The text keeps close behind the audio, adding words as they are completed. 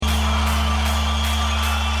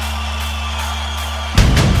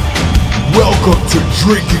Welcome to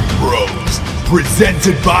Drinkin Bros,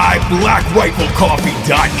 presented by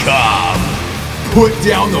BlackRifleCoffee.com. Put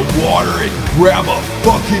down the water and grab a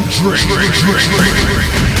fucking drink.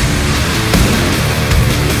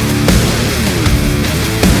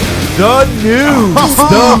 The news.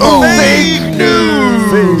 Fake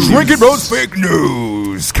news. Drinkin Bros fake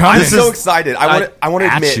news. I'm so excited. I want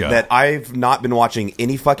to admit ya. that I've not been watching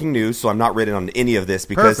any fucking news, so I'm not written on any of this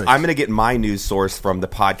because Perfect. I'm going to get my news source from the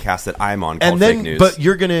podcast that I'm on called And then, Fake News. but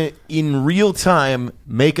you're gonna in real time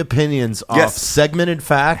make opinions off Yes. segmented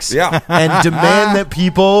facts, Yeah. and demand that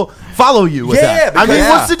people follow you with that. I mean, because-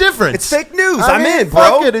 what's the difference? It's fake news. I I'm mean, in, bro.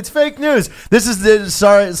 Fuck it, it's fake news. This is the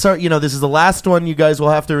sorry. You know, this is the last one you guys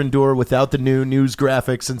will have to endure without the new news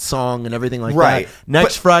graphics and song and everything like Right. that.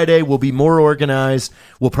 Next Friday, we'll be more organized.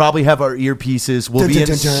 We'll probably have our earpieces. We'll be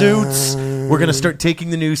in suits. We're gonna start taking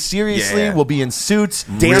the news seriously. Yeah. We'll be in suits.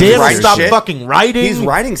 Dan's Dan will writing stop shit. fucking writing. He's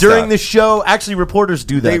writing during stuff. the show. Actually, reporters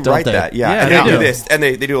do that. They don't write they? that, yeah. Yeah, And they they do do. this, and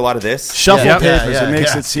they do a lot of this. Shuffle Yeah. papers. Yeah, It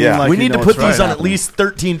makes yeah. it seem Yeah. like We you need to know put what's these on right. at least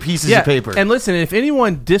 13 pieces of paper. And listen, if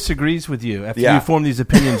anyone disagrees with you after Yeah. you form these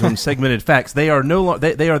opinions on segmented facts, they are no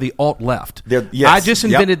longer they are the alt left. Yes. I just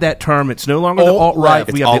invented that term. It's no longer the alt Alt-left.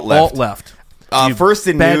 right. We It's have the alt-left. alt left. First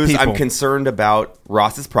in bad news, people. I'm concerned about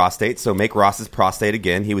Ross's prostate. So make Ross's prostate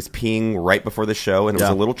again. He was peeing right before the show, and it was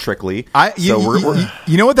a little trickly.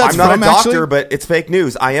 You know what that's I'm not from, a doctor, actually? but it's fake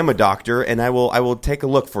news. I am a doctor, and I will take a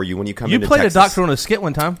look for you when you come You into played Texas. a doctor on a skit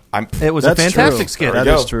one time. It was a That's fantastic true. skit. There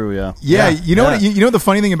That you is go. true. Yeah. You know what? You know what the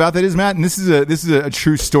funny thing about that is, Matt, and this is a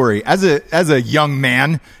true story. As a young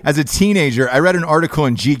man, as a teenager, I read an article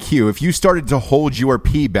in GQ. If you started to hold your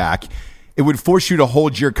pee back, it would force you to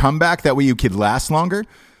hold your comeback. That way, you could last longer.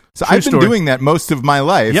 So I've been story. doing that most of my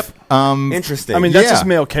life. Yep. Interesting. I mean, that's Yeah. just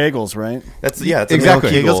male Kegels, right? That's a Exactly. male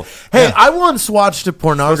Kegel. Hey, I once watched a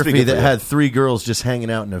pornography Supposed to be good that for you. had 3 girls just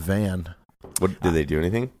hanging out in a van. What did they do?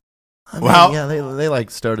 Anything? I mean, Well- yeah, they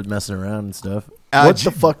like started messing around and stuff. What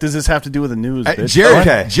the fuck does this have to do with the news, bitch?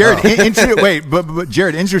 Okay. But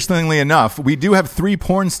Jared, interestingly enough, we do have 3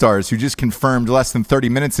 porn stars who just confirmed less than 30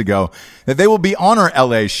 minutes ago that they will be on our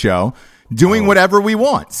LA show doing whatever we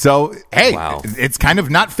want. So, hey, Wow. it's kind of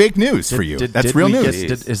not fake news for you. That's did real we news.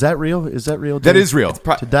 Is that real? Is that real? That Dave? is real.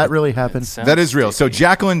 Did that really happen? That is real. So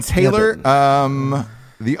Jacqueline Taylor,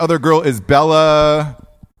 the other girl is Bella.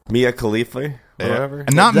 Mia Khalifa? Whatever.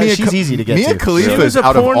 Not That- Mia. she's easy to get Mia to. Khalifa She is was a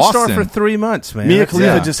out of porn star Austin. for 3 months, man. Mia That's-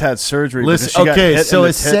 Khalifa Yeah. just had surgery. Listen, because she got okay, hit so in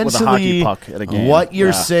the tit with a hockey essentially, puck at a game. what you're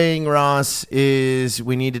Yeah. saying, Ross, is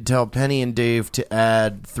we need to tell Penny and Dave to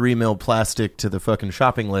add 3 mil plastic to the fucking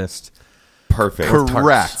shopping list. Perfect.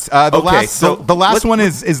 Correct. The Okay, last let's- one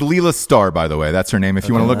is Leela Starr, by the way. That's her name. If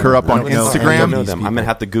you want to look her up on I don't know. I Instagram. don't know them. I'm gonna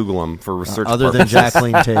have to Google them for research. Other than purposes.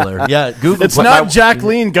 Jacqueline Taylor. Yeah, Google. It's not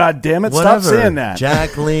Jacqueline. God damn it! Whatever. Stop saying that.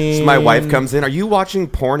 Jacqueline. So my wife comes in. Are you watching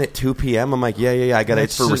porn at 2 p.m.? I'm like, yeah. I got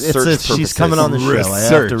it for research purposes. She's coming on the show. I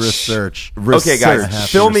have to Research. research. Okay, I have guys, to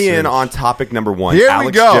fill me in research. on topic number 1. Here Alex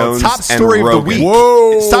we go. Jones Top story and of the Rogan. week.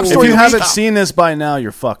 Whoa! Top If story you of the haven't week. seen this by now,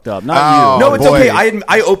 you're fucked up. Not you. No, it's boy. okay.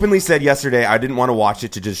 I openly said yesterday I didn't want to watch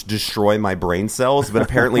it to just destroy my brain cells, but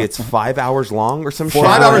apparently it's 5 hours long or some shit.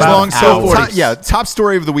 5 hours long. So, hours. top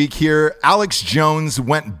story of the week here. Alex Jones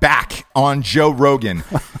went back on Joe Rogan.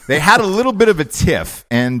 They had a little bit of a tiff,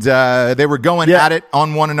 and they were going at it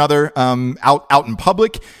on one another out in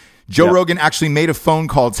public. Joe Rogan actually made a phone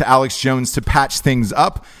call to Alex Jones to patch things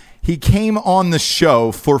up. He came on the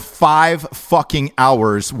show for 5 fucking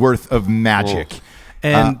hours worth of magic.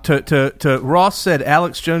 And to Ross said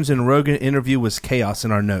Alex Jones and Rogan interview was chaos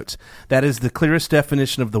in our notes. That is the clearest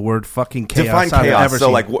definition of the word fucking chaos Define I've chaos. ever So,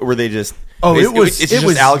 seen. like, what were they just? Oh, it's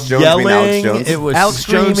just Alex Jones yelling. being Alex Jones. It was Alex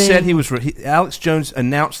Jones screaming. said he was. Alex Jones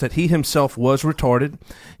announced that he himself was retarded.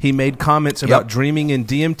 He made comments about dreaming in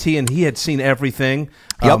DMT, and he had seen everything.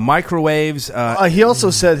 Microwaves. He also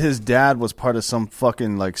said his dad was part of some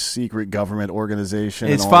fucking like secret government organization.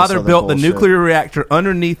 His and all father this other built the bullshit. nuclear reactor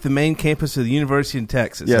underneath the main campus of the University in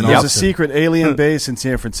Texas. Yeah, in there's a Austin. secret alien base in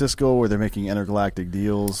San Francisco where they're making intergalactic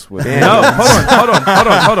deals with. No,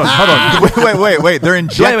 hold on. Wait. They're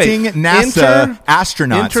injecting NASA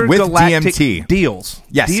astronauts with Intergalactic DMT. deals.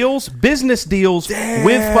 Yes. Deals, business deals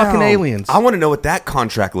with fucking aliens. I want to know what that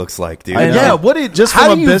contract looks like, dude. I know. Yeah, what did Just how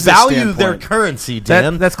from do a you business value standpoint. their currency,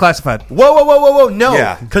 Dan? That's classified. Whoa! No,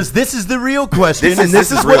 Yeah. because this is the real question, This and is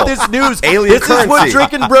this is real. what this news. Alien this is what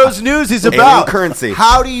currency. Drinkin Bros News is Alien about. currency.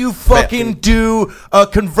 How do you fucking do a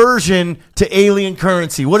conversion to alien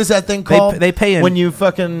currency. What is that thing called? They pay in when you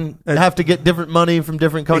fucking have to get different money from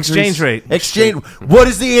different countries. Exchange rate. Exchange. What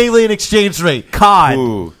is the alien exchange rate? COD.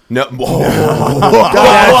 Ooh. No. That's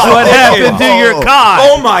what happened to your COD.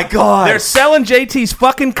 Oh my God. They're selling JT's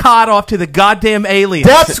fucking COD off to the goddamn aliens.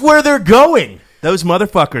 That's where they're going. Those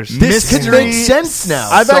motherfuckers. This can make sense now.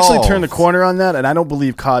 I've actually turned the corner on that, and I don't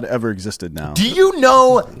believe COD ever existed now. Do you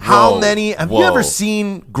know how many? Have you ever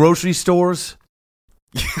seen grocery stores?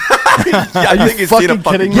 I think it's fucking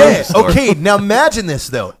kidding me? Yeah. Okay. Now imagine this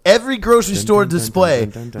though. Every grocery store display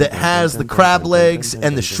that has the crab legs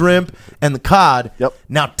and the shrimp and the cod. Yep.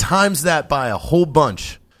 Now times that by a whole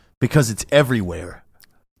bunch because it's everywhere.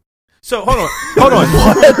 So hold on.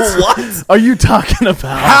 What are you talking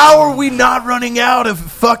about? How are we not running out of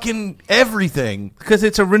fucking everything? Because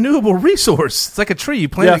it's a renewable resource. It's like a tree. You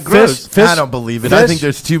plant it, it grows. Fish, I don't believe it. I think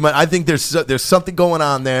there's too much. I think there's something going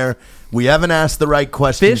on there. We haven't asked the right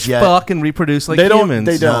questions Fish yet. fuck and reproduce like they don't, humans.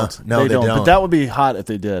 They don't. No, they don't. But that would be hot if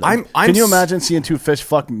they did. Can you imagine seeing two fish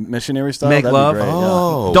fuck missionary style? Make That'd love? be great,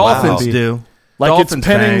 Oh, Dolphins wow. do. Like Dolphins it's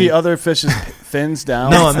pinning bang. the other fish's fins down.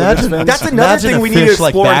 No, imagine- Fins. That's another Imagine thing a we need to fish, like,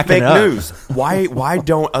 explore in backing fake up. news. Why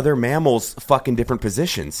don't other mammals fuck in different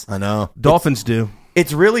positions? I know. Dolphins do.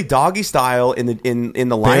 It's really doggy style in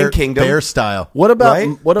the Lion Kingdom. Bear style. What about Right?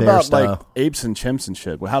 what Bear about style. like apes and chimps and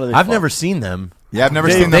shit? How do they? I've fuck? never seen them. Yeah, I've never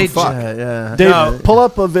They- seen them they- fuck. Yeah. Dave, pull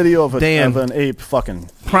up a video of Dan. an ape fucking.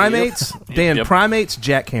 Primates, primates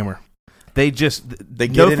jackhammer. They just They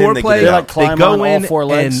get no in and they foreplay. get it out. They, like, climb go on all in four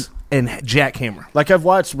legs. and jackhammer. Like I've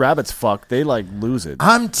watched rabbits fuck. They like lose it.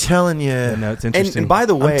 I'm telling you. No, it's interesting. And by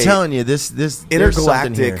the way, I'm telling you, this there's something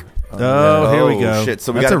intergalactic. here. Oh, here we go. Shit!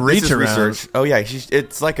 So we That's got a reach this is around. research. Oh yeah,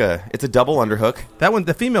 it's a double underhook. That one,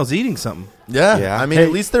 the female's eating something. Yeah. Yeah. I mean, Hey.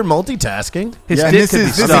 at least they're multitasking. His Yeah, dick this could be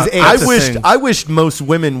is- this stuck. is eight. That's the I thing. wish most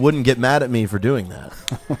women wouldn't get mad at me for doing that.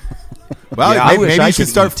 Well, Yeah, I wish maybe I you should could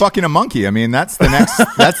start eat. fucking a monkey. I mean, that's the next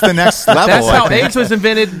level. That's I how think. AIDS was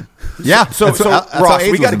invented. Yeah. So that's how Ross, AIDS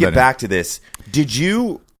we was got to get invented. back to this.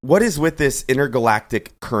 What is with this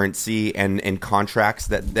intergalactic currency and contracts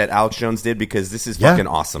that Alex Jones did? Because this is fucking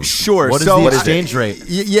awesome. Sure. What is so, the exchange rate?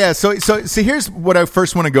 Yeah. So here's what I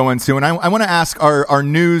first want to go into, and I want to ask our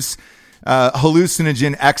news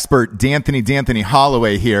hallucinogen expert D'Anthony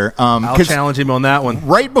Halloway here. I'll challenge him on that one.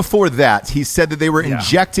 Right before that, he said that they were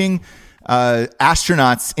injecting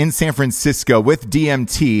astronauts in San Francisco with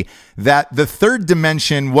DMT, that the third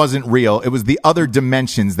dimension wasn't real. It was the other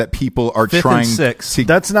dimensions that people are Fifth trying and sixth. to.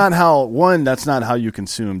 That's not how you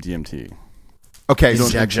consume DMT. Okay, You don't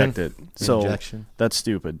Injection? inject it. So Injection. that's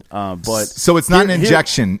stupid. But so it's not an Here-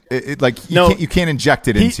 injection. You can't inject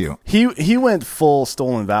it into. He went full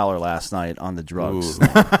stolen valor last night on the drugs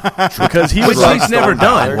because he Which was like, he's never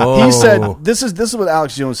done. he said this is what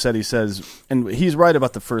Alex Jones said. He says, and he's right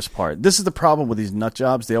about the first part. This is the problem with these nut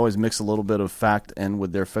jobs. They always mix a little bit of fact in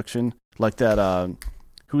with their fiction, like that.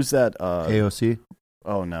 Who's that? AOC.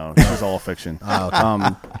 Oh no, this is all fiction.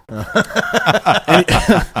 Oh,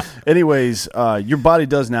 Anyways, your body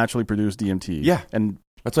does naturally produce DMT. Yeah. and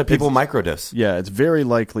That's why people microdose. yeah, it's very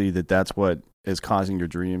likely that that's what is causing your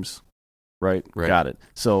dreams. Right. Got it.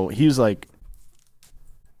 So he was like,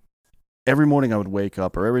 every morning I would wake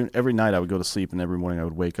up, or every night I would go to sleep, and every morning I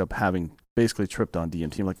would wake up having basically tripped on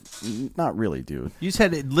DMT. I'm like, not really, dude. You just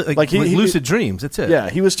had Like, he- lucid dreams. That's it. Yeah,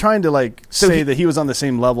 he was trying to say that he was on the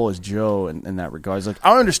same level as Joe in that regard. He's like,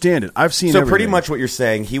 I understand it. I've seen. So pretty everything." much what you're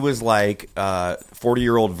saying, he was like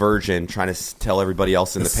 40-year-old virgin trying to tell everybody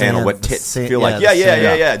else in the panel what tits feel like.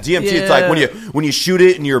 Yeah. DMT. It's like when you shoot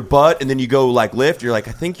it in your butt and then you go like lift. You're like,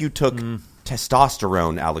 I think you took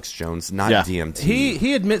testosterone, Alex Jones, not DMT.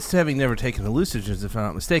 He admits to having never taken hallucinogens, if I'm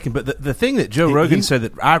not mistaken. But the thing that Joe Rogan said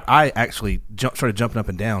that I actually started jumping up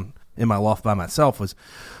and down in my loft by myself was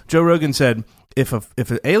Joe Rogan said if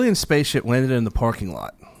an alien spaceship landed in the parking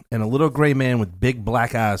lot and a little gray man with big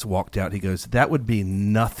black eyes walked out, he goes, that would be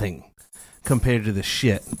nothing compared to the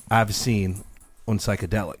shit I've seen on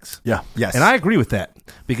psychedelics. Yeah. Yes. And I agree with that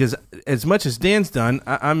because as much as Dan's done,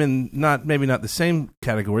 I'm in maybe not the same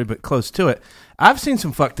category, but close to it. I've seen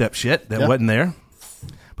some fucked up shit that wasn't there.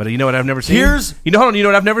 But you know what I've never seen? You know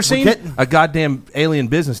what I've never seen? A goddamn alien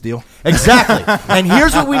business deal. Exactly. And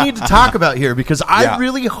here's what we need to talk about here, because I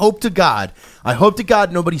really hope to God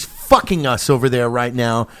nobody's fucking us over there right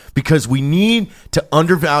now, because we need to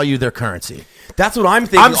undervalue their currency. That's what I'm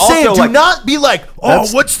thinking. I'm saying, also, do not be like,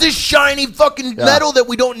 what's this shiny fucking metal that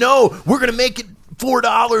we don't know? We're going to make it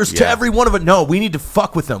 $4 to every one of it. No, we need to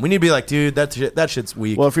fuck with them. We need to be like, dude, that shit's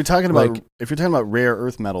weak. Well, if you're talking about if you're talking about rare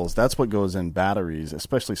earth metals, that's what goes in batteries,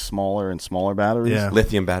 especially smaller and smaller batteries. Yeah.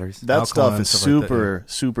 Lithium batteries. That stuff is super like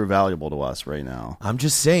super valuable to us right now. I'm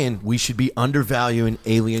just saying we should be undervaluing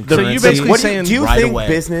alien So currency. you basically saying do you right think away.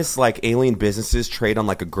 business like alien businesses trade on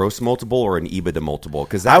like a gross multiple or an EBITDA multiple?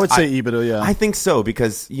 Because I would say EBITDA, yeah. I think so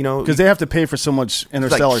because because they have to pay for so much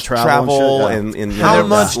interstellar like travel and, shit, and How they're-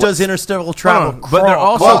 much does interstellar travel cost? But they're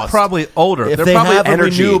also probably older. if They're they probably have a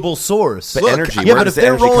energy. renewable source. But energy, yeah, where but does if the they're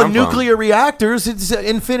energy rolling come from? nuclear reactors, it's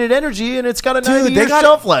infinite energy and it's got a 90-year they got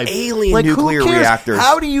shelf life. alien like, nuclear who cares? reactors.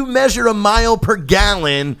 How do you measure a mile per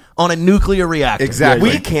gallon on a nuclear reactor? Exactly.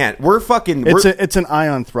 we can't. We're fucking. It's an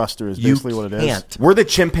ion thruster is You basically what it is. can't. We're the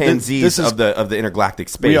chimpanzees This is- of the intergalactic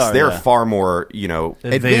space. We are, They're yeah. far more,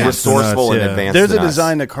 Advanced resourceful than us, and yeah. advanced. There's a than us.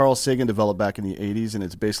 design that Carl Sagan developed back in the 80s, and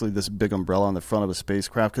it's basically this big umbrella on the front of a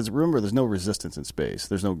spacecraft. Because remember, there's no resistance in space.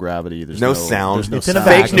 There's no gravity. There's No sound. There's no It's in a sound.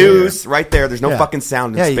 Fake vacuum. news, right there. There's no Yeah. fucking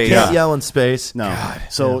sound in Yeah, space. you can't yell in space. No.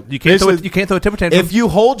 So You can't basically, throw a temper tantrum. If you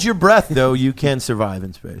hold your breath, though, you can survive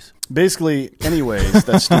in space. basically, anyways,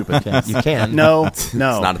 that's stupid. You can. No, It's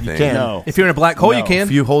no, not a thing. can. No. You're in a black hole, No. you can.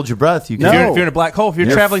 If you hold your breath, you can. No. If you're in a black hole, if you're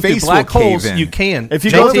Your traveling through face black will cave holes, in. you can. If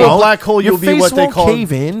you JT, go through a black hole, Your you'll be face what they won't call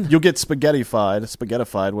cave in. You'll get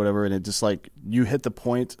spaghettified, whatever, and it just like you hit the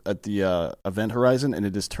point at the event horizon, and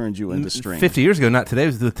it just turns you into string. 50 years ago, not today,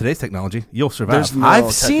 with today's technology, you'll survive. There's no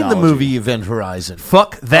I've seen the technology. movie Event Horizon.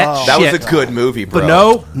 Fuck that shit. That was a good movie, bro. But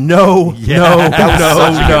no. such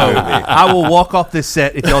a good movie. I will walk off this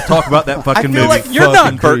set if y'all talk about that fucking feel movie. like You're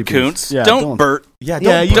Fucking not Bert creepy. Koontz. Yeah, don't don't- Bert.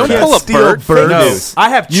 Yeah, you don't can't pull a steal bird. bird No, news. I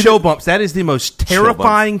have chill bumps. That is the most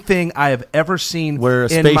terrifying thing I have ever seen. Where a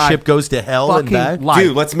in my spaceship goes to hell and fucking back? life.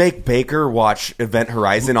 Dude, let's make Baker watch Event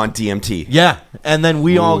Horizon on DMT. Yeah, and then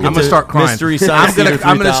we all get I'm gonna to start crying. Mystery Science I'm Theater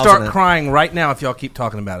gonna 3000 start it. crying right now if y'all keep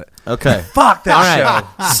talking about it. Okay. Fuck that All right.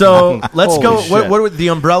 show. So let's Holy go. shit. What the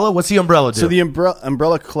umbrella? What's the umbrella do? So the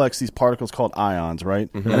umbrella collects these particles called ions,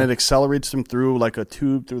 right? Mm-hmm. And it accelerates them through like a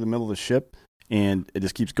tube through the middle of the ship, and it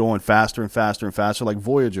just keeps going faster and faster and faster. Like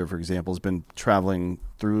Voyager, for example, has been traveling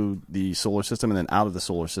through the solar system and then out of the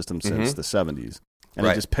solar system since the 70s. And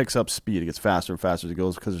Right. it just picks up speed. It gets faster and faster as it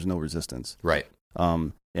goes because there's no resistance. Right.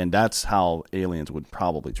 And that's how aliens would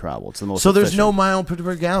probably travel. It's the most so there's efficient. no mile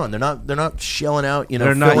per gallon. They're not shelling out.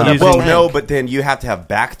 They're not filling up using- a Well, tank. no, but then you have to have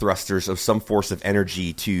back thrusters of some force of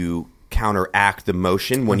energy to counteract the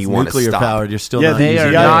motion when It's you want to nuclear stop. powered. You're still Yeah, not They using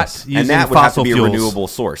are Yeah, not yes. using And that would have to fossil be a fuels. renewable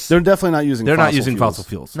source. They're definitely not using They're not fossil using fuels. fossil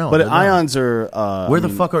fuels. No, But they're not. ions are... Where the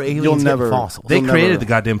fuck are aliens you'll getting never, fossils? They you'll created never- the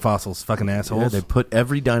goddamn fossils, fucking Yeah, assholes. they put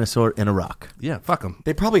every dinosaur in a rock. Yeah, fuck them.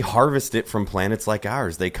 They probably harvest it from planets like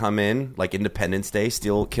ours. They come in like Independence Day,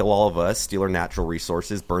 kill all of us, steal our natural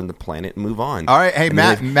resources, burn the planet, and move on. All right, hey, And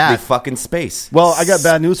then Matt. they fucking space. Well, I got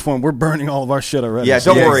bad news for him. We're burning all of our shit already. Yeah,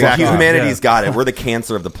 So- don't worry. exactly. Humanity's got it. We're the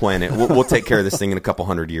cancer of the planet. We'll take care of this thing in a couple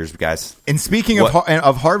hundred years, guys. And speaking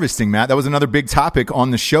of harvesting, Matt, that was another big topic on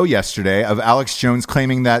the show yesterday of Alex Jones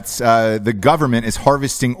claiming that the government is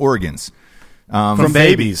harvesting organs. From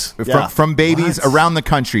babies. Yeah. From babies around the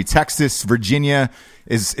country. Texas, Virginia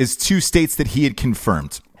is two states that he had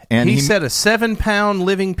confirmed. And He said a 7-pound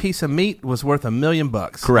living piece of meat was worth $1 million.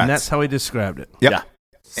 Correct. And that's how he described it. Yep. Yeah.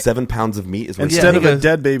 7 pounds of meat is what Instead he of a goes-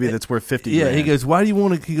 dead baby that's worth 50 Yeah, grand. he goes, why do you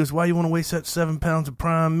want to waste that 7 pounds of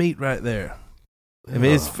prime meat right there? I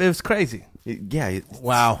mean, it was crazy. Yeah.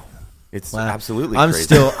 Wow. It's Wow. absolutely I'm crazy.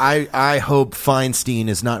 still. I hope Feinstein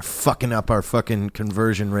is not fucking up our fucking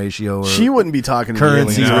conversion ratio or She wouldn't be talking to the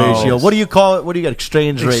currency aliens. ratio. What do you call it? What do you got?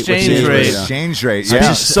 Exchange rate. Exchange rate. Exchange rate. I'm Yeah.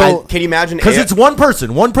 just- So- Can you imagine? because it's one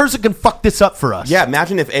person. One person can fuck this up for us. Yeah,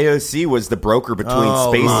 imagine if AOC was the broker between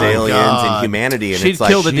Oh, space my aliens God. and humanity, and She'd it's like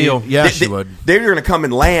kill the deal. Yeah, They- she they- would. They're going to come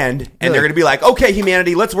and land, and Yeah. they're going to be like, "Okay,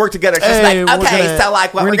 humanity, let's work together." She's Hey, like, we're "Okay, gonna- so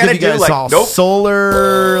like what we're give going to you do?" guys Like, all nope.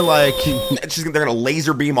 solar. Like They're going to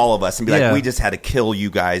laser beam all of us and be Yeah. like, "We just had to kill you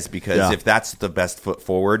guys because Yeah. if that's the best foot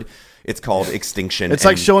forward, it's called extinction." It's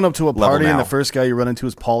like and showing up to a level party and now. the first guy you run into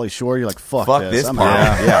is Pauly Shore. You're like, fuck this I'm party.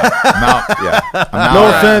 out. Yeah, I'm out. yeah. I'm No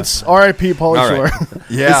out. offense. R.I.P. Pauly All Shore. right.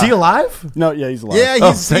 Yeah. is he alive? No, yeah, he's alive. Yeah,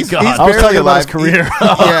 Oh, he's, thank he's, God. he's I was barely talking about alive. his career.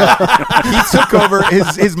 Yeah, he took over.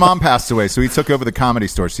 His mom passed away, so he took over the Comedy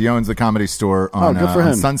Store. So he owns the Comedy Store on, good for on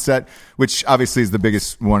him. Sunset, which obviously is the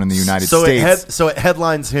biggest one in the United So States. it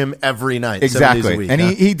headlines him every night. 7 days a Exactly, week, and huh?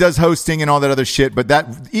 he does hosting and all that other shit. But that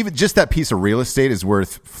even just that piece of real estate is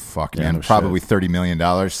worth Yeah, no probably shit. $30 million.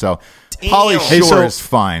 So Pauly Hey, Shore so- is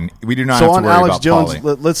fine. We do not So have to on worry Alex about Jones,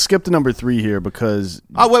 Pauly. let's skip to number 3 here because.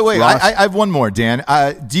 Oh, wait. Ross- I have one more, Dan.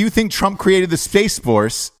 Do you think Trump created the Space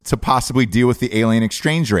Force to possibly deal with the alien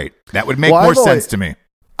exchange rate? That would make Well, more I've always- sense to me.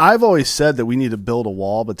 I've always said that we need to build a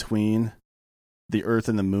wall between the Earth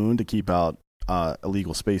and the Moon to keep out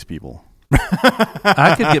illegal space people.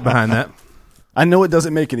 I could get behind that. I know it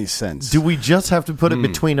doesn't make any sense. Do we just have to put it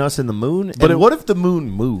between us and the moon? But what if the moon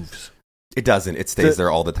moves? It doesn't. It stays there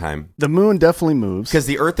all the time. The moon definitely moves. Because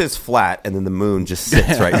the Earth is flat, and then the moon just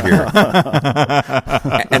sits right here.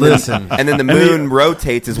 and then the moon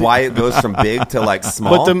rotates is why it goes from big to like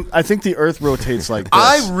small. But I think the Earth rotates like this.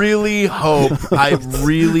 I really hope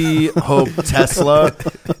Tesla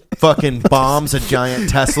fucking bombs a giant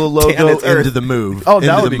Tesla logo into the moon. Oh,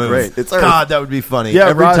 that would be great. It's God, that would be funny. Yeah,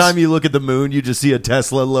 Every Ross, time you look at the moon, you just see a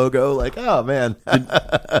Tesla logo. Like, oh man.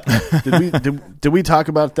 Did we talk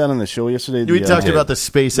about that on the show yesterday? We talked about the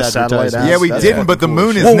space advertising. Yeah, we didn't, but the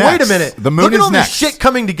moon is well, next. wait a minute. The moon Look at is all next. this shit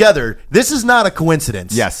coming together. This is not a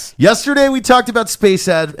coincidence. Yes. Yesterday we talked about space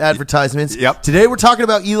advertisements. Yep. Today we're talking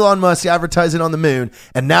about Elon Musk advertising on the moon,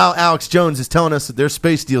 and now Alex Jones is telling us that there's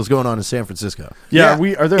space deals going on in San Francisco. Yeah.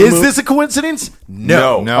 Is this a coincidence?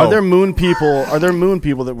 No. Are there moon people? Are there moon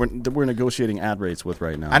people that we're negotiating ad rates with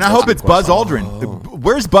right now? And I hope it's Buzz Aldrin.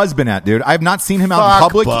 Where's Buzz been at, dude? I have not seen him out in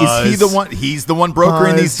public. Buzz. Is he the one? He's the one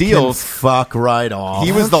brokering these deals. Fuck right off.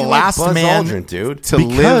 He was the last Buzz man Aldrin, dude? to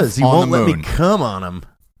because live he on won't the let moon. me come on him.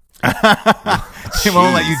 He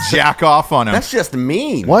won't let you jack off on him. That's just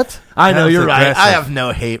mean. What? I know That's you're right. aggressive. I have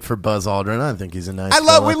no hate for Buzz Aldrin. I think he's a nice.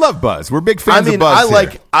 We love Buzz. We're big fans of Buzz.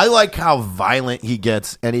 I like how violent he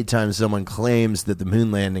gets anytime someone claims that the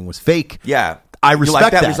moon landing was fake. Yeah. I You respect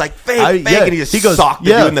like that. that. He's like, fake, and he just socked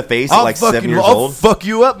the dude in the face at I'll like 7 years I'll old. fuck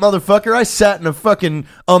you up, motherfucker. I sat in a fucking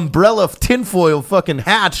umbrella tinfoil fucking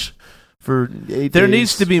hatch for 8 There days,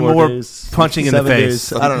 needs to be 4 more days, punching in the 7 face.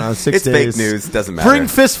 days. I don't know, 6 It's days. fake news. Doesn't matter. Bring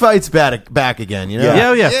fistfights back again, you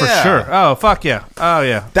know? Yeah, for sure. Oh, fuck yeah. Oh,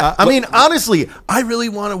 yeah. I mean, honestly, I really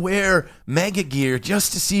want to wear mega gear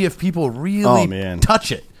just to see if people really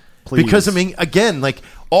touch it. Please. Because, I mean, again, like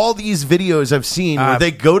all these videos I've seen where they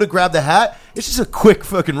go to grab the hat, it's just a quick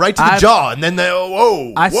fucking right to the jaw, and then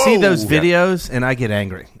I see those videos and I get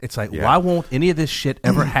angry. It's like, why won't any of this shit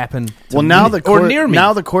ever happen to now me or near me?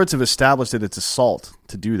 Now the courts have established that it's assault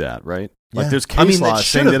to do that, right? Like there's case law that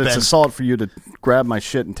saying that it's been. assault for you to grab my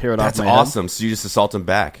shit and tear it That's off my head. awesome. So you just assault him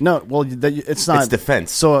back. No, well, it's not. It's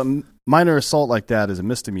defense. So a minor assault like that is a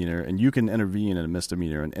misdemeanor, and you can intervene in a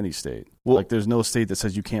misdemeanor in any state. Well, like there's no state that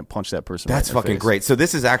says you can't punch that person. That's right in the fucking face. great. So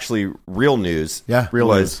this is actually real news. Yeah.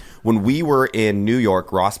 Real news. When we were in New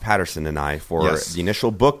York, Ross Patterson and I, for the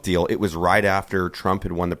initial book deal, it was right after Trump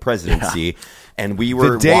had won the presidency. And we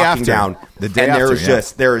were walking down. And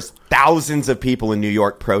there's thousands of people in New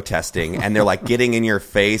York protesting, and they're like getting in your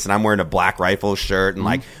face, and I'm wearing a Black Rifle shirt, and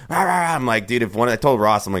like, rah, rah, I'm like, dude, I told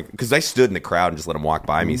Ross, I'm like, because I stood in the crowd and just let him walk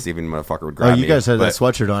by me, see if any motherfucker would grab me. Oh, you guys had that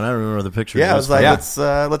sweatshirt on. I don't remember the picture. Yeah, I was like,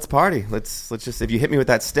 let's party. Let's just, if you hit me with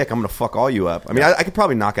that stick, I'm gonna fuck all you up. I mean, I could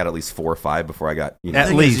probably knock out at least 4 or 5 before I got,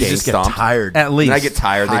 At least. You just get stomped. tired. At least. And I get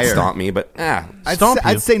tired, they stomp me, but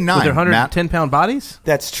I'd say 9. With their 110-pound bodies?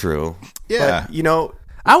 that's true. Yeah. But, you know,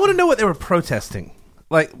 I want to know what they were protesting.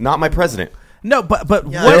 Like, not my president. no, but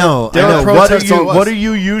I know. What are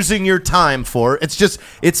you using your time for?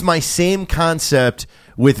 It's my same concept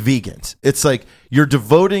with vegans. It's like you're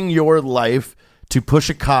devoting your life to push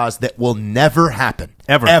a cause that will never happen.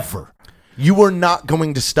 Ever. You are not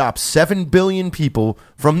going to stop 7 billion people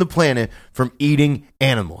from the planet from eating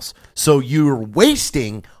animals. So you're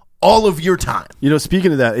wasting all of your time. You know,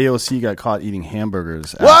 speaking of that, AOC got caught eating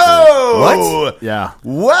hamburgers. Whoa! What? Yeah.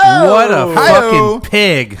 Whoa! What a fucking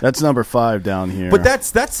pig. That's number 5 down here. But that's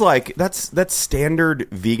standard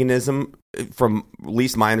veganism from at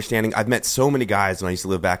least my understanding. I've met so many guys when I used to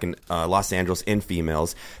live back in Los Angeles, and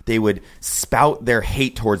females. They would spout their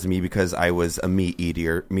hate towards me because I was a meat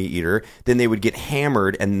eater. Then they would get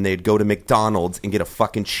hammered, and they'd go to McDonald's and get a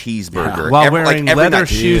fucking cheeseburger While wearing leather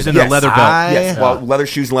shoes and a leather belt. Well, leather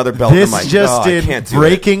shoes and leather belt. This I'm like, just I can't do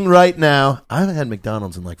breaking right now. I haven't had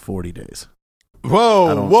McDonald's in like 40 days.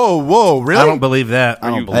 Whoa. Really? I don't believe that. I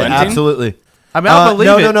don't I- believe absolutely. I mean, I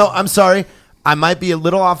believe it. No. I'm sorry. I might be a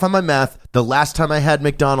little off on my math. The last time I had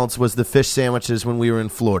McDonald's was the fish sandwiches when we were in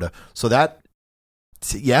Florida. So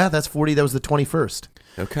that's 40. That was the 21st.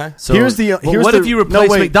 Okay. So Here's what if you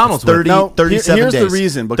replace McDonald's with 37 here's days. the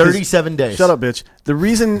reason. Because, 37 days. Shut up, bitch. The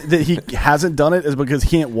reason that he hasn't done it is because he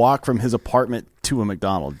can't walk from his apartment to a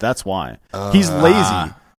McDonald's. That's why. He's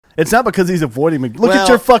lazy. It's not because he's avoiding Look at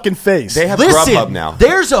your fucking face. They have Listen, Grubhub now.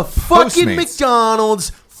 There's a fucking Postmates.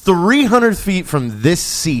 McDonald's 300 feet from this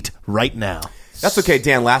seat right now. That's okay,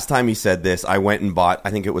 Dan. Last time he said this, I went and bought, I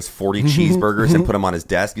think it was 40 cheeseburgers and put them on his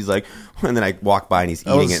desk. He's like, and then I walked by and he's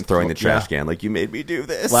eating it and throwing the trash can. Like, you made me do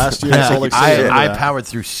this. Last year, I powered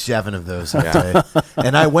through 7 of those that day.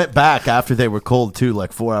 And I went back after they were cold, too,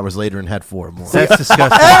 like 4 hours later and had 4 more. That's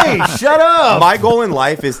disgusting. Hey, shut up! My goal in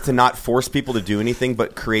life is to not force people to do anything,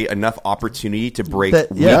 but create enough opportunity to break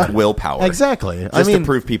weak willpower. Exactly. Just to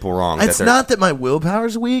prove people wrong. It's not that my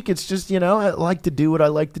willpower's weak. It's just, I like to do what I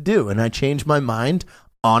like to do. And I change my mind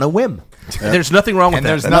on a whim. There's nothing wrong with that.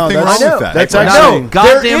 There's nothing wrong with that. That's actually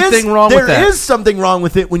goddamn thing wrong with that. There is something wrong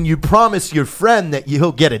with it when you promise your friend that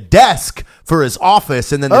he'll get a desk for his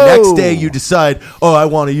office, and then the next day you decide, I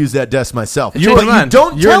want to use that desk myself. You don't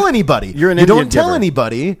tell anybody. You don't tell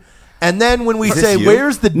anybody. And then when we say,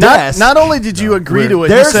 where's the desk? Not only did you agree to it,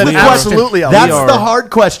 there's you said the absolutely. That's the hard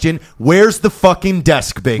question. Where's the fucking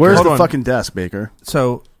desk, Baker? Where's the fucking desk, Baker?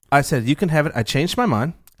 So I said, you can have it. I changed my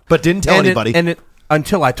mind. But didn't tell anybody.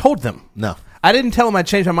 Until I told them. No. I didn't tell them I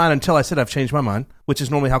changed my mind until I said I've changed my mind, which is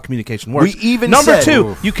normally how communication works. We even Number said,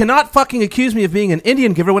 2, you cannot fucking accuse me of being an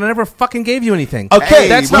Indian giver when I never fucking gave you anything. Okay,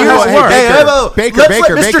 that's not how it works. Baker,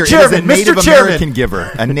 Mr. Chairman, a Native American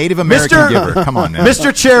giver. A Native American giver. Come on now.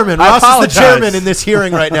 Mr. Chairman, Ross is the chairman in this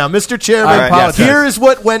hearing right now. Mr. Chairman, here is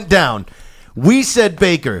what went down. We said,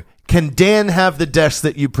 Baker, can Dan have the desk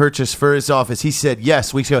that you purchased for his office? He said,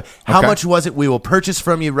 yes. We go, how much was it? We will purchase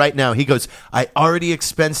from you right now. He goes, I already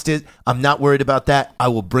expensed it. I'm not worried about that. I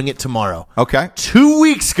will bring it tomorrow. Okay. 2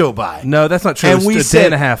 weeks go by. No, that's not true. And we said, day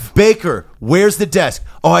and a half. Baker, where's the desk?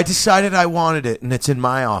 I decided I wanted it, and it's in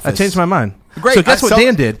my office. I changed my mind. Great. So guess what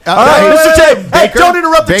Dan did? All right, Mr. Chairman. Hey, don't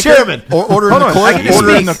interrupt the chairman. Order in the court.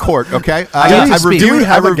 Order in the court. Okay. I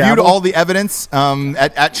reviewed all the evidence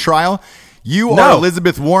at trial. You are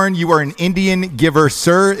Elizabeth Warren. You are an Indian giver,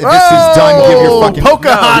 sir. This is done. Give your fucking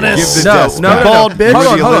Pocahontas. Give the desk back. Bald bitch.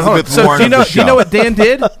 Hold on. So do you know what Dan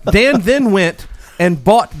did? Dan then went and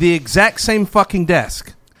bought the exact same fucking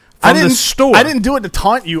desk from the store. I didn't do it to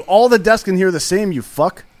taunt you. All the desks in here are the same, you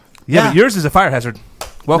fuck. Yeah, but yours is a fire hazard.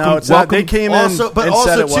 Welcome. No, it's not. They came in and said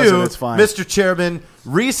it wasn't. It's fine. Mr. Chairman,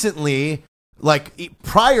 recently,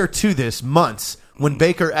 prior to this, months, when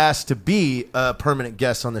Baker asked to be a permanent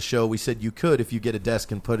guest on the show, we said you could if you get a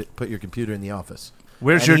desk and put your computer in the office.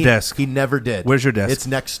 Where's your desk? He never did. Where's your desk? It's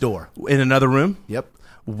next door. In another room? Yep.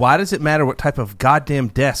 Why does it matter what type of goddamn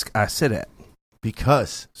desk I sit at?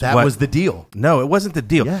 Because that was the deal. No, it wasn't the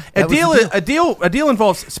deal. Yeah, a deal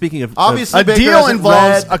involves. Speaking of, obviously, a deal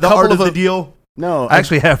involves a couple of the deal. No, I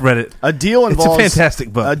actually have read it. A deal involves it's a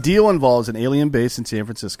fantastic book. A deal involves an alien base in San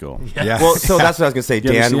Francisco. Yeah. Well, so that's what I was going to say,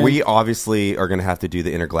 Dan. We obviously are going to have to do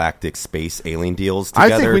the intergalactic space alien deals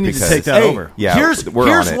together. I think we need to take that over. Yeah, here's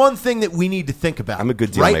one thing that we need to think about. I'm a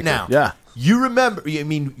good deal right maker. now. Yeah. You remember? I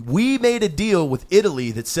mean, we made a deal with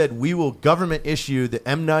Italy that said we will government issue the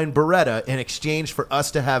M9 Beretta in exchange for us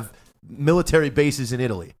to have military bases in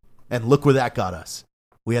Italy, and look where that got us.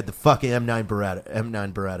 We had the fucking M9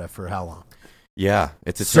 Beretta for how long? Yeah,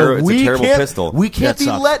 it's a terrible pistol. We can't be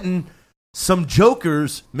letting some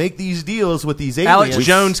jokers make these deals with these aliens. Alex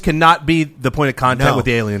Jones cannot be the point of contact with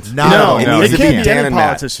the aliens. No, it can't be any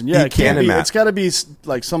politician. Yeah, it can't be. Matt. It's got to be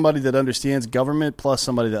like somebody that understands government plus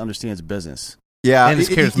somebody that understands business. Yeah, and it's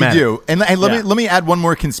charismatic. You do. And let me add one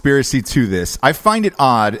more conspiracy to this. I find it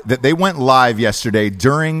odd that they went live yesterday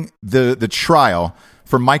during the trial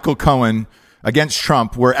for Michael Cohen against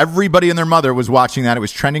Trump, where everybody and their mother was watching that. It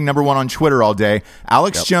was trending #1 on Twitter all day.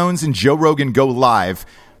 Alex Jones and Joe Rogan go live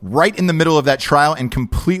right in the middle of that trial and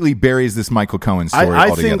completely buries this Michael Cohen story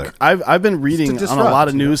altogether. Think I've been reading on a lot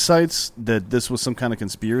of news sites that this was some kind of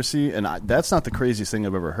conspiracy, and that's not the craziest thing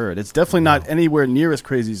I've ever heard. It's definitely not anywhere near as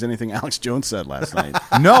crazy as anything Alex Jones said last night.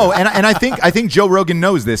 No, and I think Joe Rogan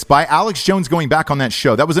knows this. By Alex Jones going back on that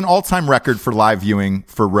show, that was an all-time record for live viewing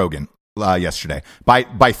for Rogan. Yesterday by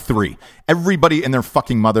 3. Everybody and their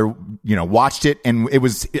fucking mother, watched it, and it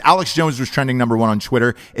was Alex Jones was trending #1 on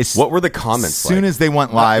Twitter. What were the comments? As soon as they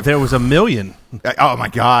went live, there was 1 million. Oh my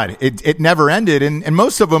god, it never ended, and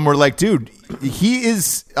most of them were like, dude, he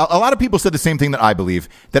is. A lot of people said the same thing that I believe,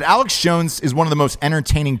 that Alex Jones is one of the most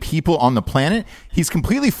entertaining people on the planet. He's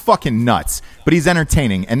completely fucking nuts, but he's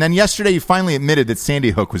entertaining. And then yesterday, he finally admitted that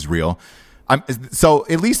Sandy Hook was real. So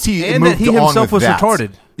at least he and moved that he on himself with was that.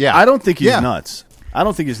 retarded. Yeah, I don't think he's nuts. I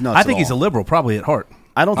don't think he's nuts. I think he's a liberal, probably at heart.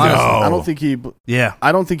 I don't think he. Yeah,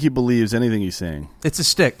 I don't think he believes anything he's saying. It's a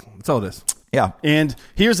stick. That's all it is. Yeah. And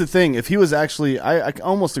here's the thing: if he was actually, I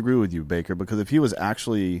almost agree with you, Baker, because if he was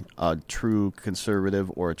actually a true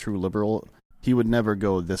conservative or a true liberal, he would never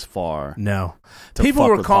go this far. No, people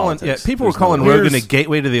were calling. Rogan a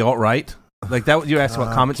gateway to the alt right. Like that, you asked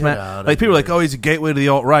about comments, Matt. Like people are like, "Oh, he's a gateway to the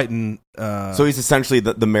alt right," and so he's essentially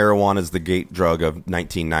the marijuana is the gate drug of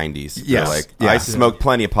 1990s. Yes. Like I smoked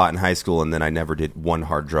plenty of pot in high school, and then I never did one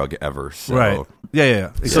hard drug ever. So. Right?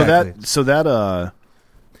 Yeah. Exactly. So that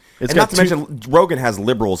and not to mention, Rogan has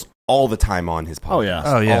liberals all the time on his podcast.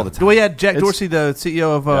 Oh yeah, all the time. Well, we had Jack Dorsey, the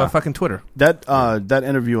CEO of fucking Twitter. That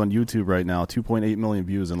interview on YouTube right now, 2.8 million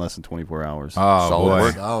views in less than 24 hours. Oh,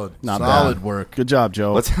 solid boy. Not solid bad. work. Good job,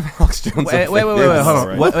 Joe. Let's have Alex Jones. Wait, hold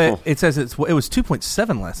on. Right. It says it was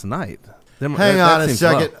 2.7 last night. Hang on a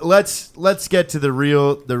second. Let's get to the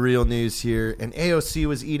real news here. And AOC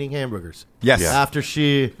was eating hamburgers. Yes. After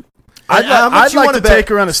she. I'd like to take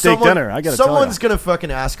her on a steak dinner. I got to tell you. Someone's going to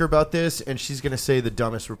fucking ask her about this, and she's going to say the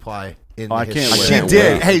dumbest reply in the I history. can't wait. She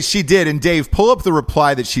did. Hey, she did. And Dave, pull up the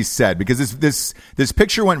reply that she said, because this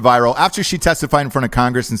picture went viral after she testified in front of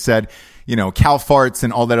Congress and said, cow farts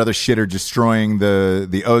and all that other shit are destroying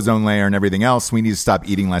the ozone layer and everything else. We need to stop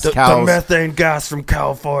eating less cows. The methane gas from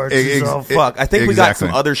cow farts is all fuck. I think we got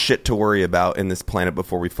some other shit to worry about in this planet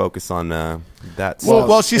before we focus on that.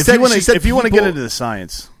 Well, she said if you want to get into the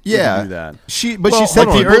science, you can do that. She said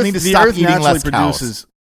people need to stop eating less cows.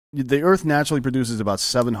 The Earth naturally produces about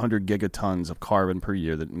 700 gigatons of carbon per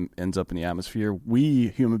year that ends up in the atmosphere. We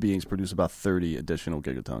human beings produce about 30 additional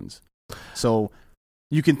gigatons. So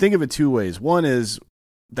you can think of it two ways. One is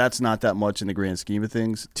that's not that much in the grand scheme of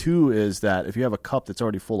things. Two is that if you have a cup that's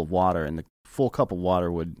already full of water, and the full cup of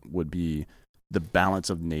water would be the balance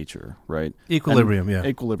of nature, right? Equilibrium,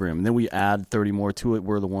 Equilibrium. And then we add 30 more to it.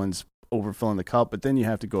 We're the ones overfilling the cup. But then you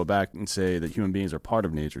have to go back and say that human beings are part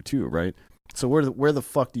of nature too, right? So where the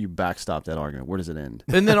fuck do you backstop that argument? Where does it end?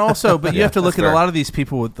 And then also, but you have to look at fair. a lot of these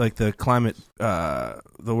people with like the climate, the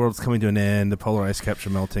world's coming to an end, the polar ice caps are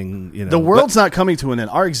melting. The world's not coming to an end.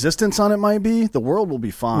 Our existence on it might be. The world will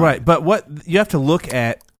be fine. Right, but what you have to look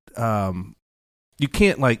at, you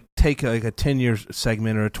can't like take like a 10-year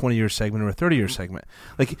segment or a 20-year segment or a 30-year segment.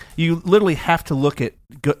 Like you literally have to look at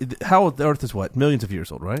how the Earth is millions of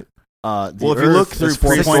years old, right? Well, if you look through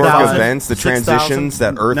prehistoric events, the transitions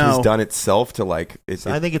that Earth has done itself to I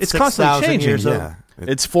think it's constantly changing. Years old. Yeah.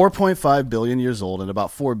 It's 4.5 billion years old, and about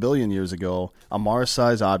 4 billion years ago, a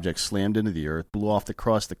Mars-sized object slammed into the Earth, blew off the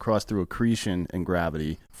crust through accretion and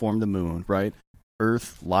gravity, formed the moon, right?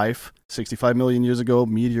 Earth, life, 65 million years ago,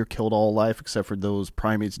 meteor killed all life except for those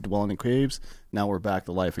primates dwelling in caves. Now we're back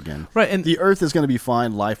to life again. Right, and the Earth is going to be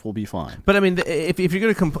fine. Life will be fine. But I mean, if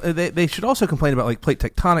you're going to they should also complain about like plate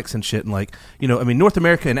tectonics and shit, and like North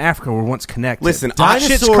America and Africa were once connected. Listen, dinosaurs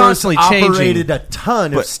shit's constantly operated changing. a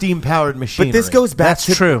ton of steam-powered machinery. But this goes back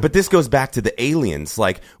true. But this goes back to the aliens.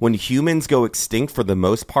 Like when humans go extinct, for the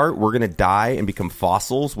most part, we're going to die and become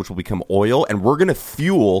fossils, which will become oil, and we're going to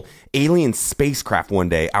fuel alien spacecraft one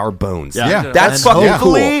day. Our bones. Yeah. That's And fucking cool.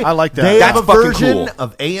 hopefully I like that. They That's have a fucking version cool.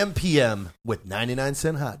 of AM/PM with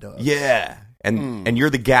 99-cent hot dogs. Yeah. And you're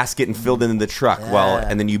the gas getting filled into the truck. Well,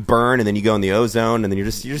 and then you burn, and then you go in the ozone, and then you're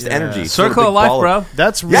just energy. It's Circle of life, bro.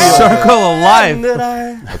 That's real. Circle of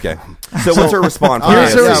life. Okay. So what's her response?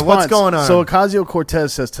 Here's her Yeah, response. what's going on? So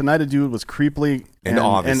Ocasio-Cortez says, tonight a dude was creepily And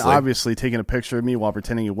obviously. taking a picture of me while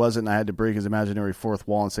pretending he wasn't, and I had to break his imaginary fourth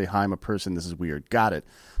wall and say, hi, I'm a person, this is weird. Got it.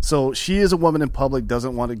 So she is a woman in public,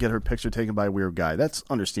 doesn't want to get her picture taken by a weird guy. That's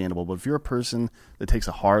understandable. But if you're a person that takes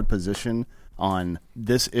a hard position on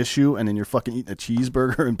this issue and then you're fucking eating a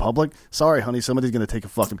cheeseburger in public, sorry, honey, somebody's going to take a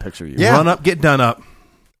fucking picture of you. Yeah. Run up, get done up.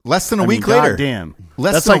 Less than a week later. Damn.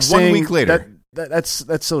 Less than 1 week later.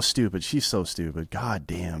 That's so stupid. She's so stupid. God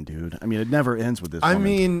damn, dude. I mean, it never ends with this I woman.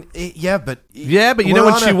 mean, but you know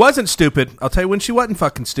when she wasn't stupid. I'll tell you when she wasn't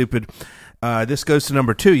fucking stupid. This goes to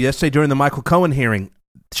number 2. Yesterday during the Michael Cohen hearing,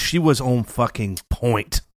 she was on fucking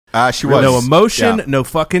point. She was. No emotion, Yeah. no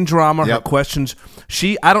fucking drama. Her Yep. questions.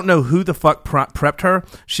 I don't know who the fuck prepped her.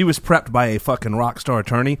 She was prepped by a fucking rock star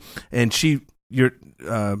attorney, and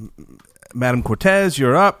Madam Cortez,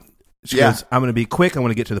 you're up. She goes, I'm going to be quick. I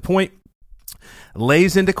want to get to the point.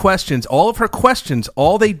 Lays into questions. All of her questions,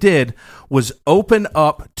 all they did was open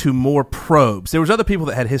up to more probes. There was other people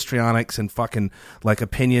that had histrionics and fucking like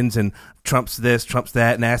opinions and Trump's this, Trump's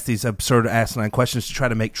that, and asked these absurd asinine questions to try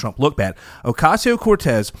to make Trump look bad.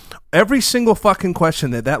 Ocasio-Cortez, every single fucking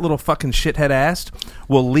question that little fucking shithead asked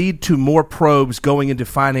will lead to more probes going into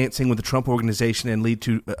financing with the Trump organization and lead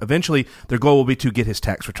to, eventually, their goal will be to get his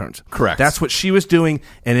tax returns. Correct. That's what she was doing,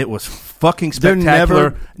 and it was fucking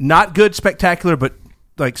spectacular. Not good spectacular, but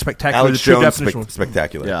like spectacular. Alex the true Jones, definition.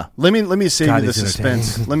 spectacular. Yeah. Let me save God, you the he's entertaining.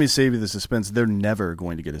 suspense. Let me save you the suspense. They're never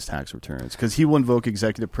going to get his tax returns because he will invoke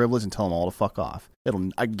executive privilege and tell them all to fuck off.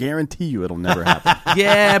 I guarantee you it'll never happen.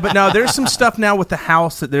 Yeah, but no, there's some stuff now with the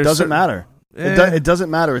House that there's Doesn't matter. It doesn't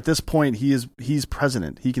matter. At this point, he's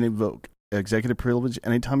president. He can invoke executive privilege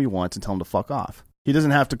anytime he wants and tell him to fuck off. He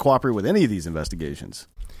doesn't have to cooperate with any of these investigations.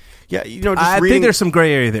 Yeah, I think there's some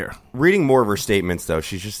gray area there. Reading more of her statements, though,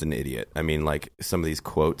 she's just an idiot. I mean, like, some of these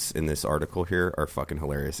quotes in this article here are fucking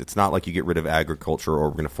hilarious. It's not like you get rid of agriculture or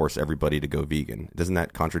we're going to force everybody to go vegan. Doesn't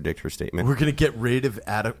that contradict her statement? We're going to get rid of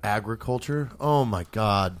agriculture? Oh, my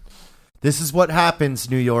God. This is what happens,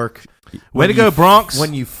 New York. Way to go, Bronx.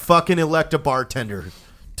 When you fucking elect a bartender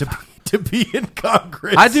to be in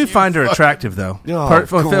Congress. I do find her attractive, though.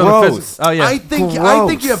 Gross. Oh yeah, I think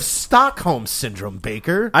you have Stockholm syndrome,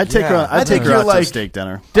 Baker. I'd take her out to a steak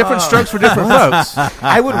dinner. Different strokes for different folks.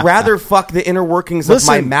 I would rather fuck the inner workings of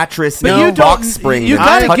my mattress and box spring you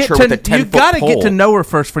than touch her with a 10-foot You got to pole. get to know her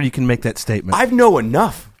first before you can make that statement. I know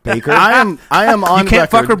enough, Baker. I am on You can't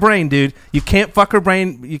fuck record. her brain, dude. You can't fuck her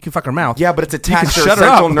brain. You can fuck her mouth. Yeah, but it's attached to shut their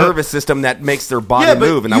her central up. nervous system that makes their body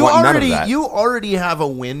move, and I want none of that. You already have a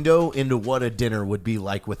window into what a dinner would be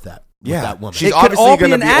like with that. With that woman. She's It could obviously all be going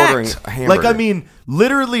to an be act. ordering a hamburger. Like, I mean,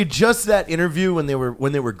 literally just that interview when they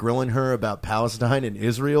were grilling her about Palestine and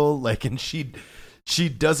Israel, like, and she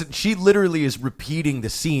literally is repeating the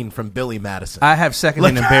scene from Billy Madison. I have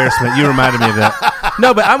secondhand embarrassment. You reminded me of that.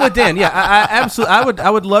 No, but I'm with Dan. Yeah, I absolutely. I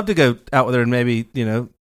would love to go out with her and maybe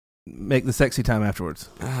make the sexy time afterwards.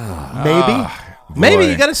 Maybe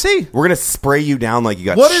you got to see. We're gonna spray you down like you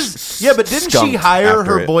got. What is? Yeah, but didn't she skunked hire after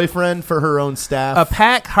her it. boyfriend for her own staff? A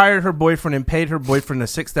PAC hired her boyfriend and paid her boyfriend a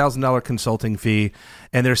 $6,000 consulting fee,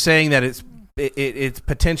 and they're saying that it's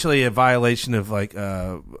potentially a violation of like Who's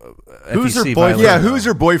her FEC boyfriend? violation. Yeah, who's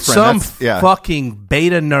her boyfriend? Some fucking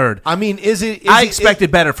beta nerd. I mean, I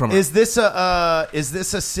expected better from her. Is this a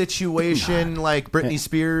situation like Britney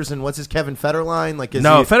Spears and what's his Kevin Federline? Like,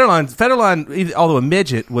 Federline, although a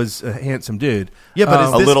midget, was a handsome dude. Yeah, but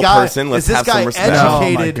is a this little guy, person? Let's is this have guy some respect.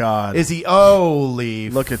 educated? Oh my God. Is he? Holy!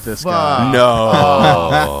 Look at this fuck. guy.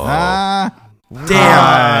 No.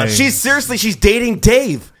 Damn. She's dating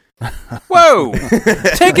Dave. Whoa!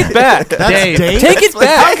 Take it back. That's Dave. Take it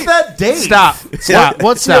back. How's that Dave? Stop.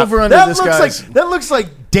 What's the over under That this looks guy's?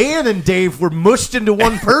 like Dan and Dave were mushed into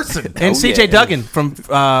one person. And CJ Duggan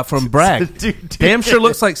from Bragg. Dude. Damn sure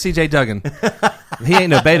looks like CJ Duggan. He ain't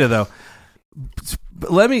no beta though.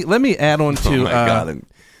 But let me add on to God.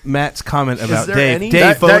 Matt's comment about Is there Dave. any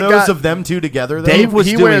Dave, photos of them two together? Though? Dave was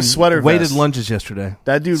He doing wears sweater weighted vests. lunges yesterday.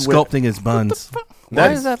 That dude sculpting his buns. Why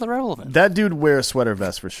is that relevant? That dude wears sweater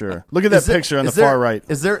vest for sure. Look at that picture on the far right.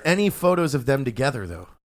 Is there any photos of them together though?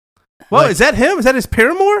 Well, is that him? Is that his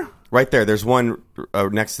paramour? Right there. There's one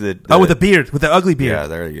next to the. With a beard, with the ugly beard. Yeah,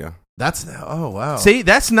 there you go. That's wow. See,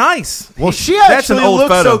 that's nice. Well, she that's an actually old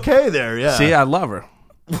looks photo. okay there. Yeah. See, I love her.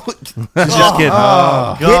 Just kidding.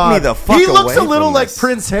 Get me the fuck He looks away a little from like this.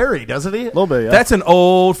 Prince Harry, doesn't he? A little bit, yeah. That's an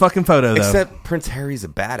old fucking photo, though. Except Prince Harry's a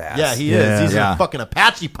badass. Yeah, he Yeah. is. He's Yeah. a fucking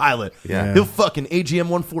Apache pilot. Yeah. He'll fucking AGM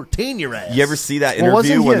 114 your ass. You ever see that Well,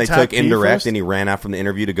 wasn't interview he when they attacked took indirect first? and he ran out from the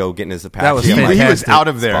interview to go get in his Apache? That was I'm like, He was fantastic. out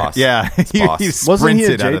of there. Boss. Yeah, Boss. he Wasn't he a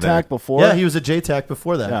sprinted out of there. JTAC before? Yeah, he was a JTAC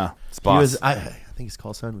before that. Yeah. It's He boss. was. I think his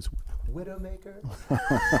call sign was Widowmaker.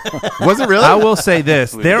 Was it really? I will say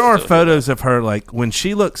this: there are photos of her like when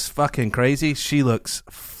she looks fucking crazy. She looks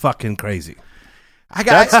fucking crazy.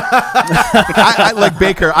 I like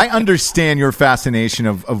Baker. I understand your fascination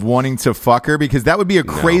of wanting to fuck her because that would be a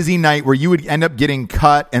crazy night where you would end up getting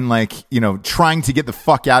cut and trying to get the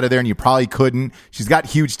fuck out of there and you probably couldn't. She's got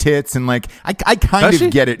huge tits and I kind Does of she?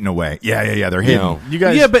 get it in a way. Yeah. They're hidden. No. You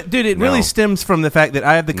guys, Yeah, but dude, it really No. stems from the fact that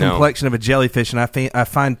I have the No. complexion of a jellyfish, and I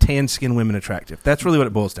find tan skinned women attractive. That's really what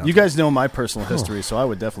it boils down you to. guys know my personal history, so I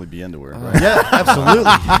would definitely be into her. Right? Yeah,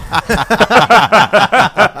 absolutely.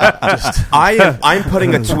 I'm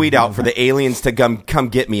putting a tweet out for the aliens to come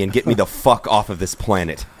get me and get me the fuck off of this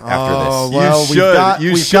planet after this. Well,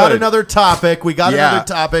 You we've got should. another topic. We got Yeah. another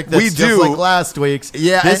topic that's We just do. like last week's.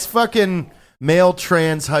 Yeah, This fucking male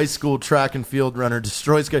trans high school track and field runner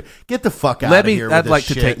destroys. Get the fuck out of here. I'd with like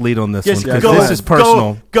this to shit. take lead on this Yes, one because go this ahead. is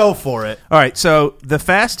personal. Go for it. All right, so the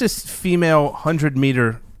fastest female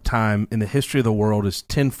 100-meter time in the history of the world is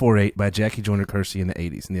 10.48 by Jackie Joyner-Kersee in the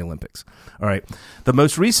 80s in the Olympics. All right, the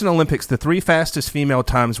most recent Olympics, the three fastest female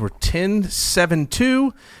times were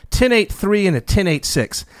 10.72, 10.83, and a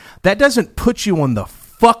 10.86. That doesn't put you on the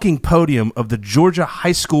fucking podium of the Georgia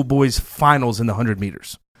high school boys finals in the 100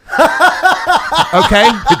 meters. Okay?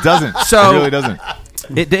 It doesn't. So- it really doesn't.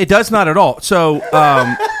 It does not at all. So,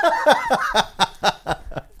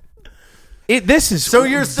 this is So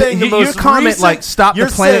you're saying the your most comment recent- like stop the you're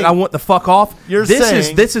planet. saying- I want the fuck off. You're this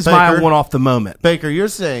saying, is why I Baker- want off the moment. Baker, you're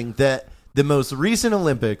saying that The most recent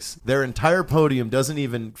Olympics, their entire podium doesn't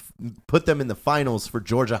even put them in the finals for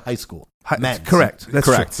Georgia high school. Correct. That's Correct. true.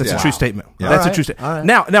 That's Yeah. a true statement. Yeah. That's All a true right. statement.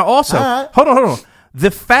 All right. Now also, All right. hold on.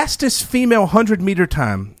 The fastest female 100-meter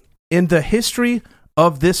time in the history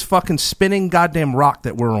of this fucking spinning goddamn rock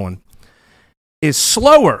that we're on is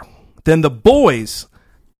slower than the boys'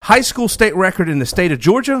 high school state record in the state of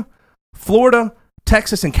Georgia, Florida,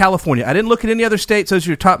 Texas, and California. I didn't look at any other states. Those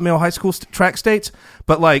are your top male high school track states.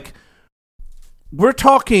 But, like, we're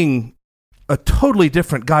talking a totally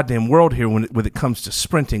different goddamn world here when it comes to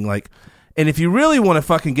sprinting. Like, and if you really want to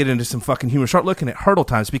fucking get into some fucking humor, start looking at hurdle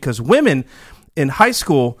times, because women in high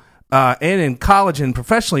school and in college and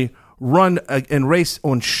professionally run and race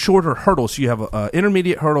on shorter hurdles. So you have an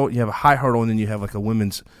intermediate hurdle, you have a high hurdle, and then you have like a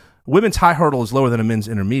women's high hurdle is lower than a men's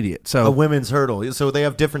intermediate. So A women's hurdle. So they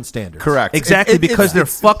have different standards. Correct. exactly, because they're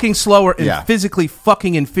fucking slower and Yeah. physically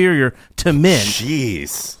fucking inferior to men.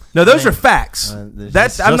 Jeez. No, those are facts.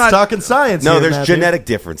 That's I'm not talking science. No, here, there's Matthew. genetic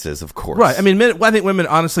differences, of course. Right. I mean, I think women,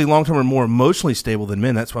 honestly, long term are more emotionally stable than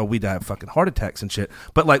men. That's why we die of fucking heart attacks and shit.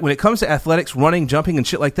 But, like, when it comes to athletics, running, jumping, and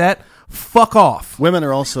shit like that, fuck off. Women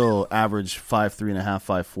are also average 5'3.5",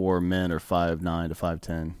 5'4". Men are 5'9" to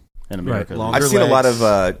 5'10" in America. Longer I've seen a lot legs.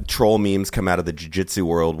 of troll memes come out of the jiu-jitsu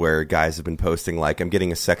world where guys have been posting like, I'm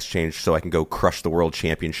getting a sex change so I can go crush the world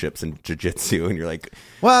championships in jiu-jitsu. And you're like,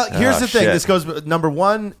 Well, here's the thing. shit. This goes, number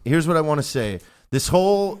one, here's what I want to say. This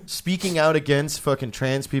whole speaking out against fucking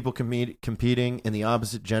trans people competing in the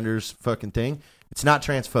opposite genders fucking thing, it's not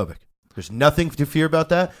transphobic. There's nothing to fear about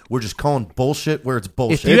that. We're just calling bullshit where it's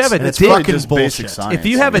bullshit. If you have a and it's dick- fucking just basic bullshit. science. If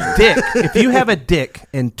you have a dick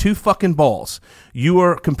and two fucking balls, you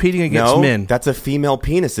are competing against no, men. that's a female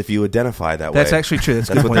penis if you identify that way. That's actually true. That's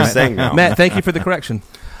a That's good what point, they're saying Matt. now. Matt, thank you for the correction.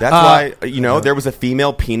 That's why, there was a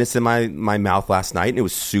female penis in my mouth last night, and it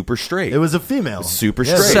was super straight. It was a female. Super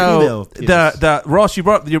Yeah, straight. So female the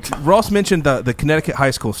Ross mentioned the Connecticut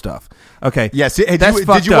high school stuff. Okay. Yes. Hey,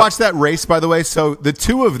 did you watch that race, by the way? So the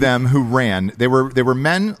two of them who ran, they were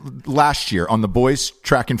men last year on the boys'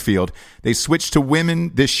 track and field. They switched to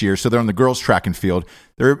women this year, so they're on the girls' track and field.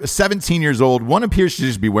 They're 17 years old. One appears to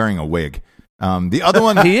just be wearing a wig. The other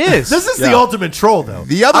one, He is. This is the ultimate troll, though.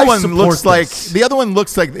 The other I one support looks like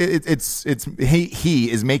this.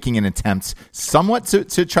 he is making an attempt somewhat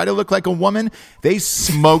to try to look like a woman. They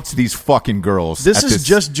smoked these fucking girls. This at is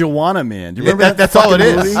just Joanna Man. Do you remember that's all it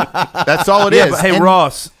is. That's all it is. But, hey, And-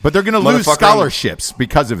 Ross. But they're going to lose Motherfucker. scholarships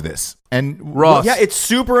because of this. And Ross. Yeah, it's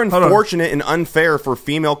super on. unfortunate and unfair for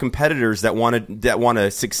female competitors that want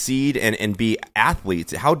to succeed and be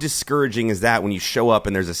athletes. How discouraging is that when you show up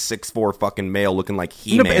and there's a 6'4" fucking male looking like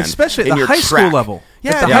He-Man, but especially at in the your high school track. level.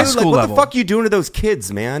 Yeah, At the dude, high like, school what level. the fuck you doing to those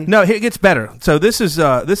kids, man? No, it gets better. So this is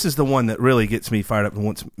the one that really gets me fired up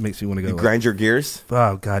and makes me want to go. You grind your gears.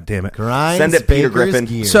 Oh, God damn it. Grinds Send it, Peter Baker's Griffin.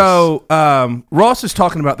 gears. So Ross is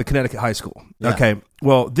talking about the Connecticut high school. Yeah. Okay.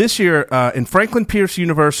 Well, this year in Franklin Pierce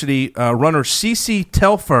University, runner CC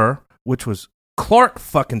Telfer, which was Clark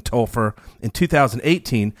fucking Telfer in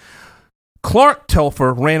 2018. Clark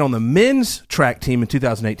Telfer ran on the men's track team in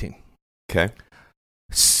 2018. Okay.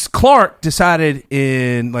 Clark decided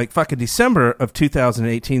in like fucking December of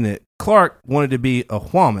 2018 that Clark wanted to be a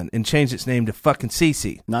woman and changed its name to fucking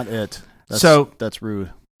CC. Not it. That's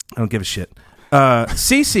rude. I don't give a shit.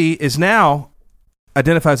 CC is now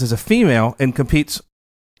identifies as a female and competes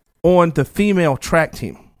on the female track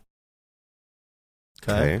team.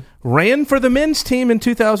 Okay. Ran for the men's team in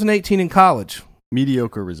 2018 in college.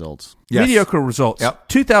 Mediocre results. Yes. Mediocre results. Yep.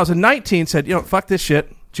 2019 said, fuck this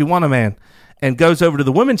shit. Juana man. And goes over to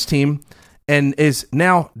the women's team and is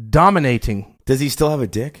now dominating. Does he still have a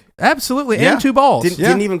dick? Absolutely. Yeah. And two balls.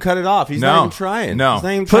 Didn't even cut it off. He's No. not even trying. No. He's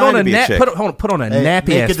not even Put trying on a to be a chick. put on a Hey, nappy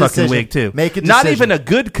make ass a fucking decision. wig too. Make a Not decision. even a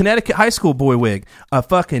good Connecticut high school boy wig. A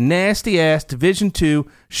fucking nasty ass Division II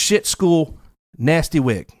shit school nasty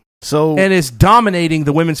wig. So And is dominating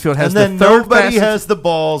the women's field. Has and then the third nobody fastest- has the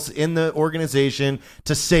balls in the organization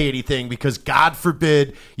to say anything because God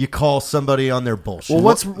forbid you call somebody on their bullshit. well,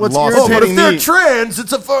 what's Oh, but irritating if they're me? trans,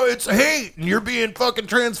 it's hate, and you're being fucking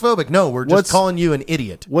transphobic. No, we're just What's- calling you an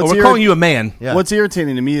idiot. What's we're calling you a man. Yeah. What's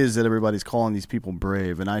irritating to me is that everybody's calling these people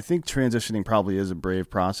brave, and I think transitioning probably is a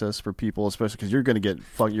brave process for people, especially because you're going to get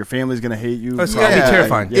your family's going to hate you. It's gotta be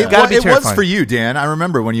terrifying. Yeah. It gotta be It was terrifying. for you, Dan. I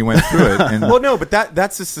remember when you went through it. And Well, no, but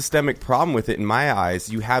that's a systemic problem with it in my eyes.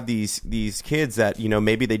 You have these kids that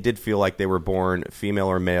maybe they did feel like they were born female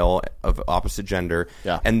or male of opposite gender,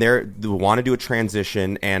 Yeah. and they want to do a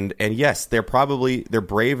transition, and yes, they're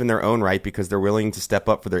brave in their own right because they're willing to step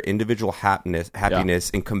up for their individual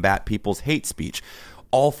happiness and combat people's hate speech.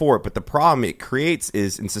 all for it. But the problem it creates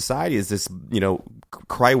is in society is this,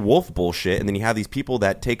 cry wolf bullshit, and then you have these people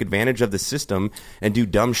that take advantage of the system and do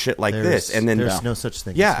dumb shit like this. And then there's no such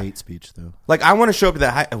thing as hate speech, though. Like, I want to show up at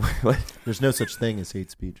that high. There's no such thing as hate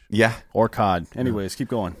speech. Yeah. Or COD. Anyways, keep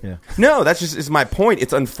going. Yeah. No, that's just is my point.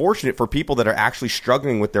 It's unfortunate for people that are actually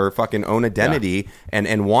struggling with their fucking own identity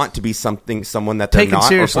and want to be someone that they're not.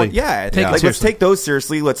 Seriously. Let's take those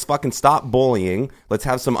seriously. Let's fucking stop bullying. Let's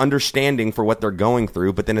have some understanding for what they're going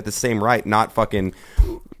through, but then at the same right, not fucking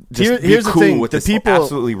just here's be cool the thing. with The this people,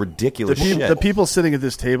 absolutely ridiculous shit. The people sitting at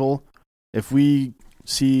this table, if we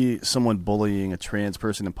see someone bullying a trans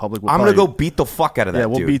person in public, I'm going to go beat the fuck out of that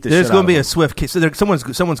dude. We'll beat the There's shit going to out be of a swift case. So someone's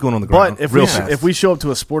going on the ground. But if we show up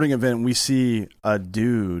to a sporting event and we see a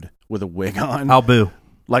dude with a wig on, I'll boo.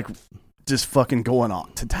 Like, just fucking going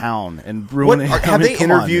on to town and ruining. Have they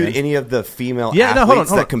interviewed any of the female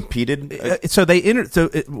athletes that competed? So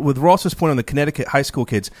with Ross's point on the Connecticut high school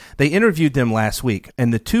kids, they interviewed them last week,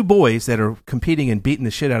 and the two boys that are competing and beating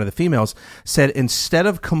the shit out of the females said instead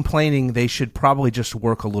of complaining, they should probably just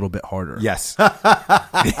work a little bit harder. Yes.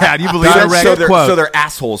 Yeah, do you believe that? So they're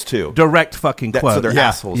assholes too. Direct fucking quote. So they're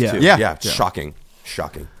assholes too. Yeah. Shocking.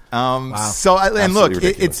 Wow. So, and look,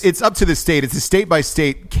 it's up to the state. It's a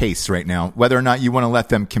state-by-state case right now, whether or not you want to let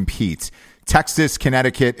them compete. Texas,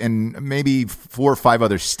 Connecticut, and maybe 4 or 5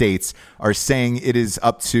 other states are saying it is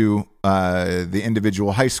up to the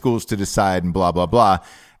individual high schools to decide and blah, blah, blah.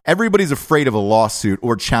 Everybody's afraid of a lawsuit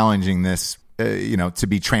or challenging this, to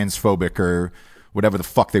be transphobic or whatever the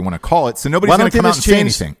fuck they want to call it. So nobody's going to come out and say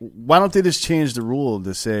anything. Why don't they just change the rule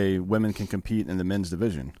to say women can compete in the men's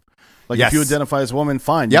division? Like, if you identify as a woman,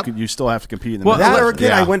 fine. You still have to compete in the men's division. Or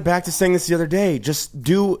again, I went back to saying this the other day. Just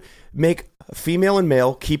make female and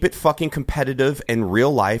male, keep it fucking competitive in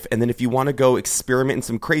real life, and then if you want to go experiment in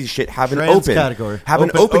some crazy shit, have an open category. Have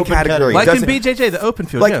an open category. Like in BJJ, the open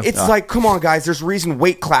field. Like, it's like, come on, guys, there's a reason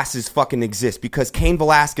weight classes fucking exist, because Cain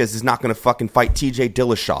Velasquez is not going to fucking fight TJ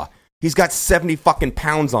Dillashaw. He's got 70 fucking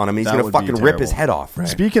pounds on him, and he's going to fucking rip his head off. Right?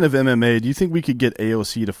 Speaking of MMA, do you think we could get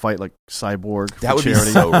AOC to fight like Cyborg? That would charity?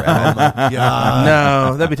 Be so rad.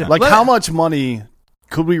 No, that'd be like, how much money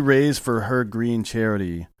could we raise for her green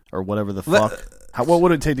charity or whatever the fuck? What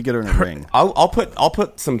would it take to get her in a ring? I'll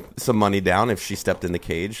put some money down if she stepped in the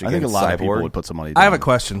cage. I think a lot Cyborg. of people would put some money down. I have a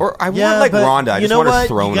question. Or I want like Ronda. I just want her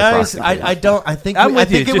thrown across the cage. I think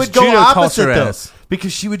it would go opposite though,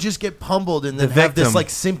 because she would just get pummeled and then have this like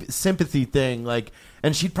sympathy thing, like.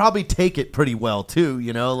 And she'd probably take it pretty well too,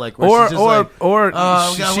 like she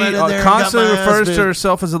constantly refers to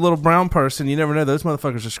herself as a little brown person. You never know; those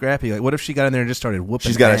motherfuckers are scrappy. Like, what if she got in there and just started whooping?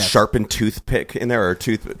 She's got ass? A sharpened toothpick in there, or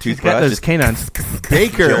toothbrush. Those canines.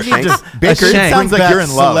 Baker, it sounds like you're in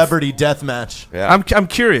love. Celebrity death match. Yeah. I'm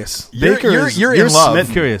curious. Baker, you're in love. I'm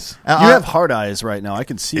curious. You have hard eyes right now. I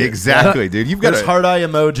can see it. Exactly, dude. You've got hard eye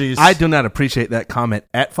emojis. I do not appreciate that comment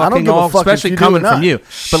at fucking all, especially coming from you.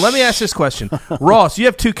 But let me ask this question, Ross. You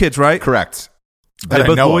have 2 kids, right? Correct. Are they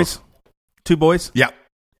both boys? 2 boys? Yeah.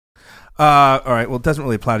 All right. Well, it doesn't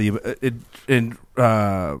really apply to you. But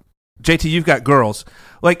JT, you've got girls.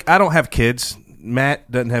 Like, I don't have kids. Matt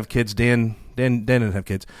doesn't have kids. Dan doesn't have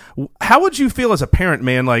kids. How would you feel as a parent,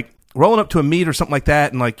 man? Like, rolling up to a meet or something like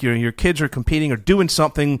that, and like your kids are competing or doing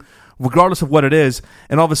something, regardless of what it is,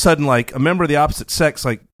 and all of a sudden, like, a member of the opposite sex,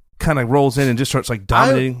 like, kind of rolls in and just starts like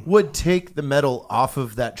dominating. I would take the medal off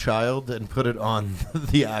of that child and put it on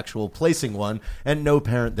the actual placing one, and no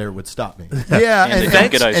parent there would stop me. Yeah,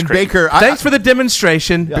 and Baker, thanks for the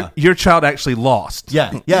demonstration. Yeah. Your child actually lost.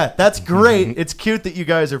 Yeah, that's great. Mm-hmm. It's cute that you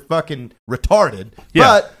guys are fucking retarded,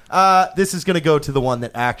 but this is going to go to the one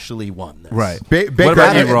that actually won this. Right. Baker,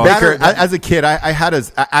 as a kid, I had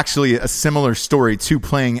actually a similar story to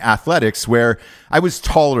playing athletics where I was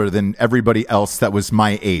taller than everybody else that was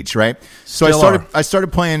my age, right? So I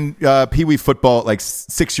started playing pee-wee football at like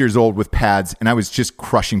 6 years old with pads, and I was just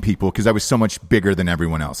crushing people because I was so much bigger than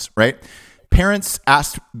everyone else, right? Parents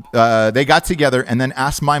asked, they got together and then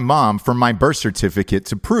asked my mom for my birth certificate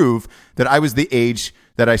to prove that I was the age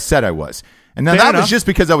that I said I was. And now that was just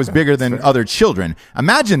because I was bigger than other children.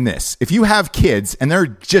 Imagine this. If you have kids and they're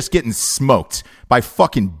just getting smoked by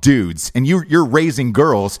fucking dudes and you're raising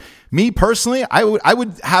girls, me personally, I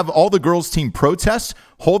would have all the girls team protest,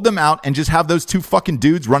 hold them out, and just have those 2 fucking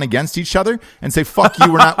dudes run against each other and say, fuck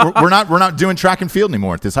you, we're not doing track and field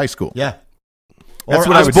anymore at this high school. Yeah. That's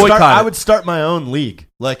what I would boycott. I would start my own league.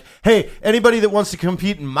 Like, hey, anybody that wants to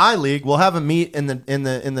compete in my league, we'll have a meet in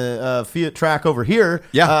the Fiat track over here.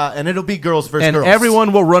 Yeah, and it'll be girls versus girls, and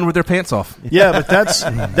everyone will run with their pants off. Yeah, but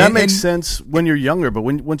that makes sense when you're younger. But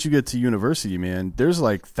once you get to university, man, there's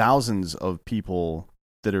like thousands of people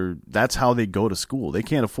that's how they go to school. They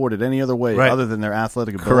can't afford it any other way other than their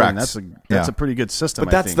athletic ability. Correct. And that's a pretty good system.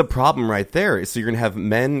 But that's the problem right there. So you're going to have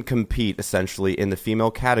men compete essentially in the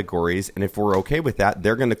female categories, and if we're okay with that,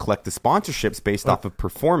 they're going to collect the sponsorships based off of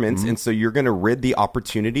performance, and so you're going to rid the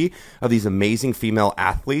opportunity of these amazing female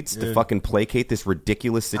athletes to fucking placate this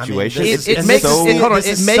ridiculous situation. It makes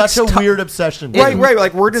such a weird obsession. Right.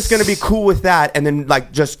 Like we're just going to be cool with that, and then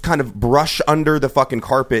like just kind of brush under the fucking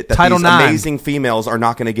carpet that these amazing females are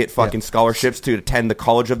not going to get fucking scholarships to attend the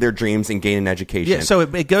college of their dreams and gain an education. Yeah, so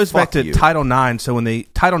it goes back to Title IX. So when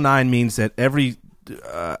Title IX means that every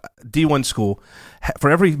D1 school, for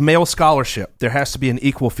every male scholarship, there has to be an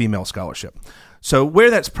equal female scholarship. So where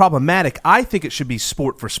that's problematic, I think it should be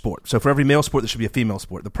sport for sport. So for every male sport, there should be a female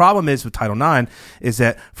sport. The problem is with Title IX is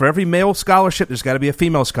that for every male scholarship, there's got to be a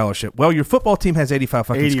female scholarship. Well, your football team has 85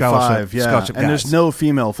 fucking scholarship and guys. there's no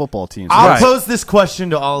female football teams. I'll pose this question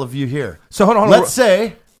to all of you here. So hold on. Let's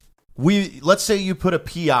say you put a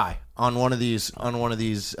PI on one of these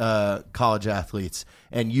college athletes,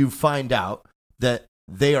 and you find out that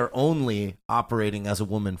they are only operating as a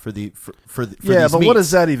woman for these but meets. what does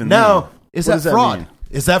that even mean? Is that fraud?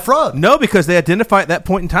 Is that fraud? No, because they identify at that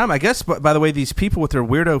point in time. I guess, by the way, these people with their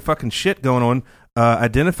weirdo fucking shit going on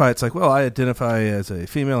identify. It's like, well, I identify as a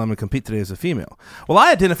female. I'm going to compete today as a female. Well,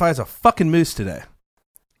 I identify as a fucking moose today.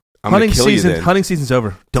 Hunting season's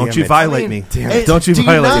over. Don't you violate me. Don't you violate me. Do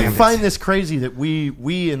you not find this crazy that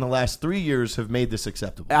we in the last 3 years have made this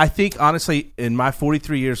acceptable? I think, honestly, in my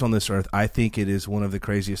 43 years on this earth, I think it is one of the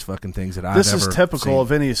craziest fucking things that I've ever seen. This is typical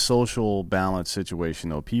of any social balance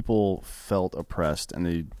situation, though. People felt oppressed, and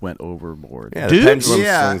they went overboard. Yeah,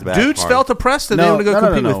 dudes felt oppressed, and they want to go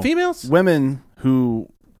compete with females? Women who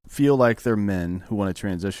feel like they're men who want to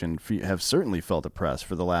transition have certainly felt oppressed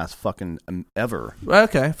for the last fucking ever.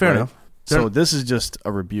 Okay, fair enough. So this is just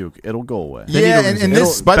a rebuke. It'll go away. Yeah, and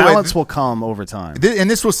this, by the way, balance will come over time.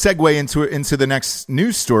 And this will segue into the next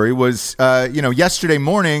news story. Was yesterday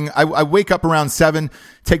morning, I wake up around 7,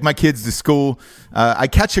 take my kids to school. I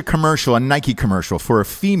catch a Nike commercial for a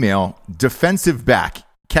female defensive back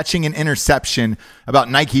catching an interception about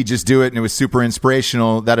Nike just do it, and it was super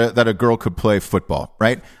inspirational that a girl could play football,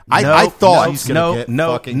 right? I thought no.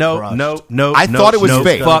 I thought it was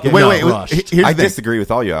fake. Wait. I disagree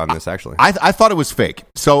with all you on this, actually. I thought it was fake.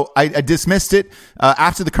 So I dismissed it.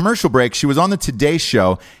 After the commercial break, she was on the Today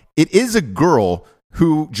Show. It is a girl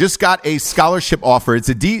who just got a scholarship offer. It's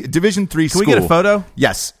a Division III school. Can we get a photo?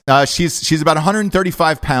 Yes. She's about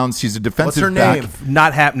 135 pounds. She's a defensive What's her name? back.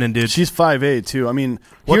 Not happening, dude. She's 5'8", too. I mean,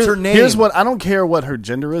 what's her name? Here's what I don't care what her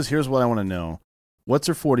gender is. Here's what I want to know. What's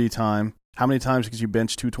her 40 time? How many times can you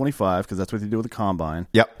bench 225? Because that's what they do with the combine.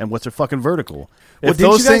 Yep. And what's her fucking vertical? Well, if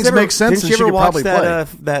those things make sense, then she could probably play.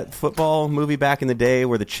 That football movie back in the day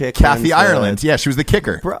where the chick Kathy Ireland. Yeah, she was the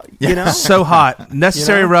kicker. Bro, you know, so hot.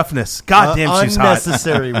 Necessary roughness. God damn, she's hot.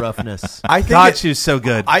 Unnecessary roughness. She's so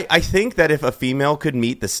good. I think that if a female could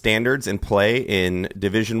meet the standards and play in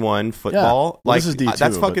Division I football, this is D2,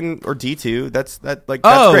 that's fucking or D2. That's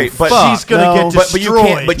great. But she's gonna get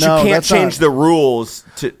destroyed. But you can't change the rules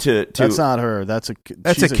to. That's not her. That's a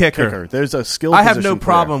kicker. There's a skill. I have no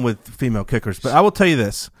problem with female kickers, but I will tell you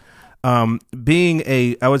this: I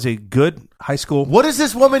was a good high school. What is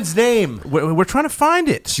this woman's name? We're trying to find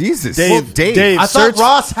it. Jesus, Dave. I thought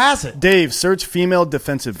Ross has it. Dave, search female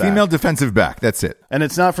defensive back. Female defensive back. That's it. And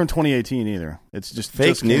it's not from 2018 either. It's just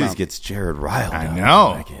fake news gets Jared riled. I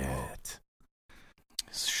know.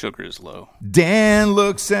 Sugar is low. Dan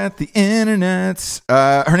looks at the internet.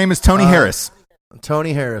 Her name is Toni Harris.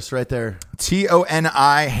 Toni Harris, right there.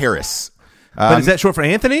 Toni Harris. But is that short for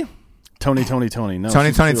Anthony? Tony. No,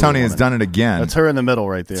 Tony has done it again. That's her in the middle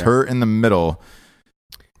right there. It's her in the middle.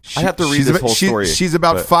 I have to read this whole story. She's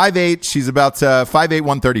about 5'8". She's about 5'8",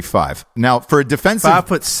 135. Now, for a defensive...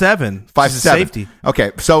 5'7". 5'7". Safety.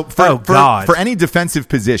 Okay, so for any defensive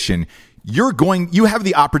position, you have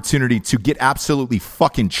the opportunity to get absolutely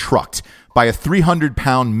fucking trucked by a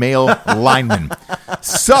 300-pound male lineman.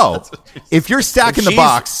 So, if you're stacking the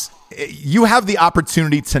box, you have the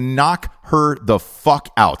opportunity to knock her the fuck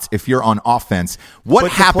out if you're on offense. What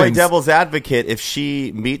happens? To play devil's advocate, if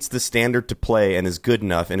she meets the standard to play and is good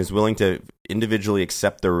enough and is willing to individually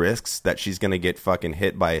accept the risks that she's going to get fucking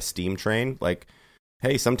hit by a steam train, like...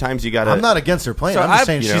 Hey, sometimes you got to... I'm not against her playing. I'm just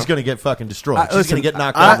saying she's going to get fucking destroyed. She's going to get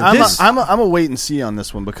knocked out. I'm a wait and see on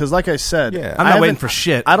this one because, like I said... I'm not waiting for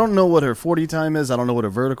shit. I don't know what her 40 time is. I don't know what her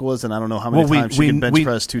vertical is, and I don't know how many times she can bench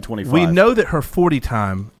press 225. We know that her 40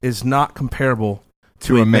 time is not comparable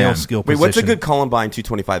to a male skill position. Wait, what's a good Columbine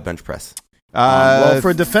 225 bench press? Well, for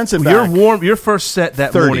a defensive back, your first set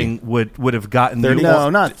that 30. morning would have gotten you. No,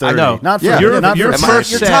 not 30. I know. Not for Your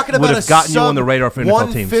first You're set talking about would have gotten you on the radar for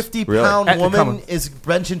NFL teams. 150-pound Really? woman is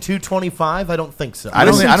benching 225. I don't think so. I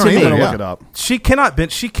don't either. Look it up. She cannot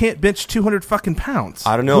bench. She can't bench 200 fucking pounds.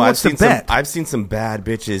 I don't know. Who I've wants to seen some. bet? I've seen some bad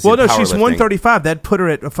bitches. Well, in no, she's powerlifting. 135. That'd put her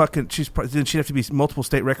at a fucking. Then she'd have to be multiple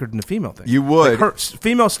state record in the female thing. You would. Like her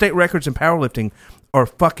female state records in powerlifting are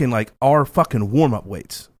fucking warm up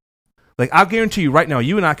weights. Like, I'll guarantee you right now,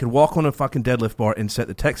 you and I could walk on a fucking deadlift bar and set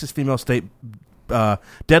the Texas female state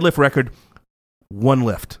deadlift record, one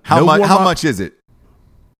lift. How much is it?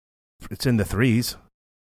 It's in the threes.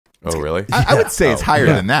 Oh, really? I would say it's higher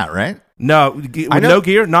than that, right? No, with no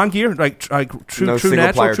gear, non-gear, like true No single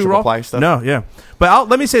natural, ply or true triple raw. ply stuff? No, yeah. But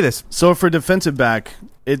let me say this. So for defensive back,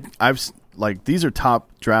 these are top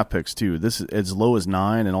draft picks too. This is as low as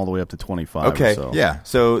 9 and all the way up to 25. Okay. Or so. Yeah.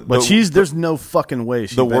 So, But there's no fucking way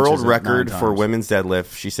she the benches world it record 9 for times. women's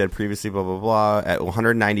deadlift, she said previously, blah blah blah, at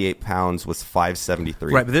 198 pounds was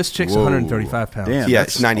 573. Right, but this chick's 135 pounds. Damn. Yeah,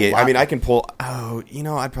 That's it's 98. a lot. I mean, I can pull. Oh,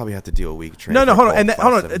 I'd probably have to do a week training. No, hold on,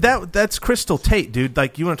 hold on. That's Crystal Tate, dude.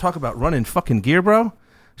 Like, you want to talk about running fucking gear, bro?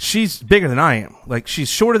 She's bigger than I am. Like, she's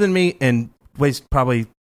shorter than me and weighs probably.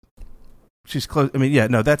 She's close. I mean, yeah,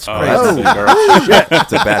 no, that's crazy.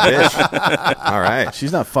 That's a bad bitch. All right.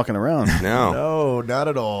 She's not fucking around. No. No, not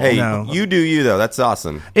at all. Hey, No. you do you, though. That's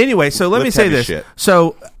awesome. Anyway, so let me Lift say heavy this. shit.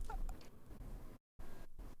 So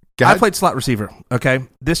Go I ahead. played slot receiver, okay?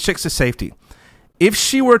 This chick's a safety. If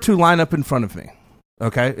she were to line up in front of me,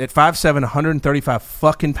 okay, at 5'7", 135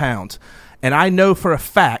 fucking pounds, and I know for a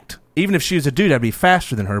fact, even if she was a dude, I'd be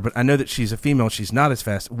faster than her, but I know that she's a female, she's not as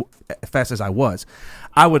fast as I was,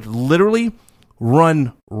 I would literally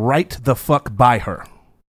run right the fuck by her.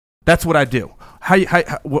 That's what I do.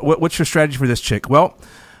 What's your strategy for this chick? Well,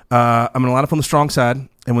 I'm going to line up on the strong side,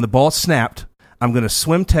 and when the ball's snapped, I'm going to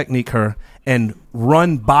swim technique her and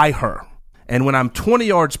run by her. And when I'm 20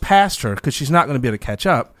 yards past her, because she's not going to be able to catch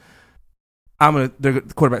up, the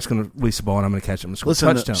quarterback's going to release the ball, and I'm going to catch him and score a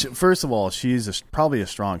Listen, touchdown. first of all, she's probably a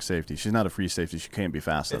strong safety. She's not a free safety. She can't be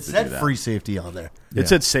fast It enough to do said that. free safety on there. It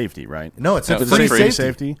said safety, right? No, it said No, it free said safety.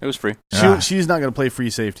 Safety. It was free. She's not going to play free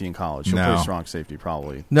safety in college. She'll No. play strong safety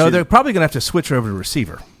probably. No, She's- they're probably going to have to switch her over to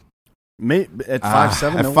receiver. at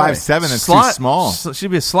 5'7", At no 5'7", way. it's too small.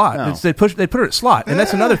 She'd be a slot. No. They put her at slot, and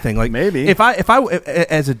that's another thing. Like, maybe. if I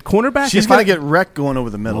as a cornerback, She's if going I- to get wrecked going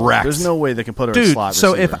over the middle. Wrecked. There's no way they can put her dude. at slot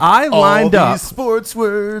So receiver. if I lined All up, these sports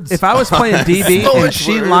words. if I was playing DB and Sports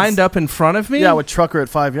she words. lined up in front of me, yeah, I would truck her at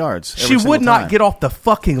 5 yards. she would not get off the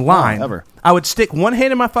fucking line. ever. I would stick one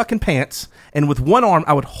hand in my fucking pants, and with one arm,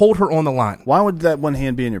 I would hold her on the line Why would that one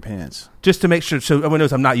hand be in your pants? just to make sure so everyone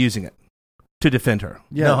knows I'm not using it to defend her.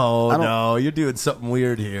 Yeah, I don't- no, you're doing something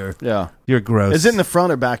weird here. Yeah. You're gross. Is it in the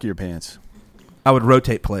front or back of your pants? I would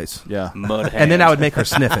rotate plays, Yeah. Mud and then I would make her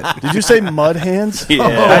sniff it. Did you say mud hands?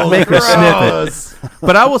 Yeah. I'd make her sniff it.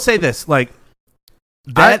 But I will say this: like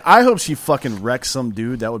that. I hope she fucking wrecks some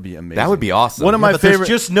dude. That would be amazing. That would be awesome. One of Yeah, my but favorite.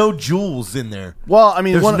 there's just no jewels in there. Well, I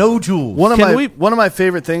mean, There's no jewels. One of Can my we- one of my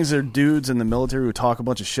favorite things are dudes in the military who talk a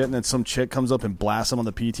bunch of shit, and then some chick comes up and blasts them on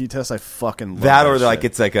the PT test. I fucking love that or shit. like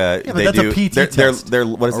it's like a but they that's a do PT they're test.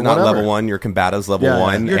 what is Or it not whatever. level 1 your combatives level Yeah,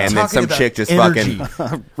 1 You're and then talking some about chick just energy.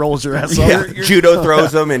 fucking rolls your ass yeah, over. judo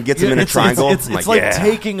throws them and gets them in a triangle. It's I'm like yeah.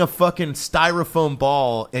 taking a fucking styrofoam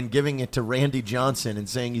ball and giving it to Randy Johnson and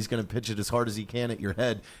saying he's going to pitch it as hard as he can at your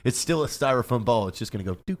head. It's still a styrofoam ball. It's just going to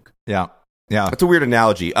go duke. Yeah. Yeah. That's a weird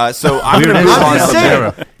analogy. So I'm going to Weird move analogy. on I'm just from saying,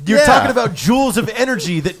 there. you're Yeah. talking about joules of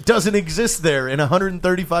energy that doesn't exist there in a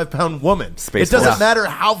 135-pound woman. Space it doesn't Force. matter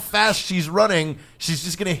how fast she's running. She's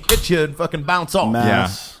just going to hit you and fucking bounce off.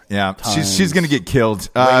 Mass. Yeah. She's going to get killed.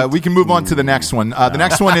 We can move on to the next one. The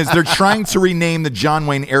next one is they're trying to rename the John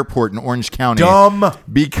Wayne Airport in Orange County. Dumb.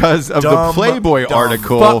 Because of the Dumb. Playboy Dumb.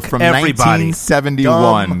 article Fuck from everybody.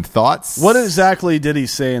 1971. Dumb. Thoughts? What exactly did he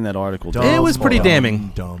say in that article? Dumb. It was pretty Dumb.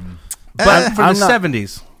 damning, Dumb. but for I'm the not-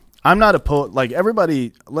 70s. I'm not opposed. Like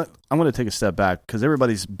everybody, I'm going to take a step back because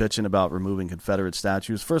everybody's bitching about removing Confederate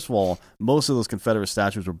statues. First of all, most of those Confederate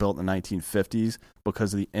statues were built in the 1950s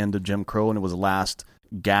because of the end of Jim Crow, and it was the last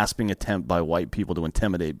gasping attempt by white people to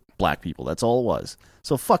intimidate black people. That's all it was.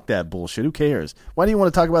 So fuck that bullshit. Who cares? Why do you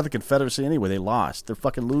want to talk about the Confederacy anyway? They lost. They're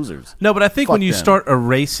fucking losers. No, but I think Fuck when you them. start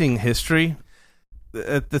erasing history,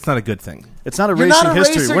 that's not a good thing. It's not You're erasing not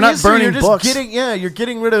history. erasing We're not history. burning You're just books. you're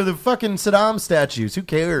getting rid of the fucking Saddam statues. Who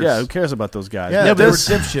cares? Yeah, who cares about those guys? Yeah, Now they were this-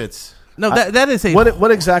 dipshits. No, that is a.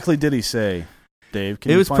 What exactly did he say, Dave?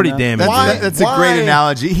 Can It you was find pretty that? damning. That's a Why? great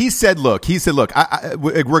analogy. He said, look,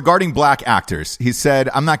 regarding black actors, he said,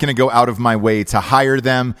 I'm not going to go out of my way to hire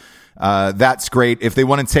them. That's great. If they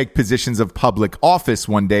want to take positions of public office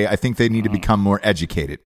one day, I think they need to become more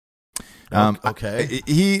educated. Okay.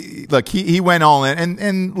 He went all in,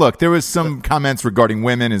 and look, there was some comments regarding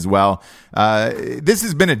women as well. This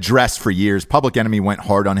has been addressed for years. Public Enemy went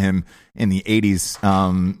hard on him in the 80s,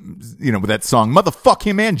 with that song, Motherfuck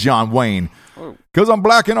Him and John Wayne. Because I'm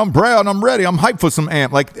black and I'm brown, I'm ready, I'm hyped for some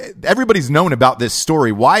amp. Like, everybody's known about this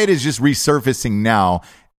story. Why it is just resurfacing now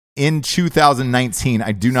in 2019,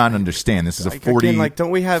 I do not understand. This is a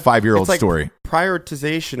 45-year-old story.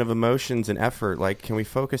 Prioritization of emotions and effort. Like, can we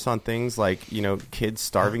focus on things like, kids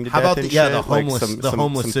starving to How death about and the shit? homeless, Like the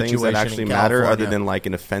homeless some situation things that actually in matter, California. other than like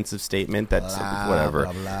an offensive statement that's whatever.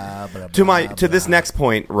 Blah, blah, blah, To this next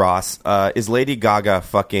point, Ross, is Lady Gaga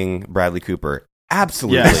fucking Bradley Cooper?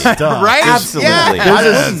 Absolutely. Yes. Right? Absolutely.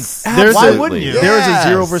 Why wouldn't you? There is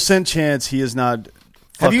a 0% chance he is not.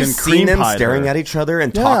 Have you seen them staring at each other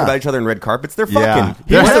and talk about each other in red carpets? They're fucking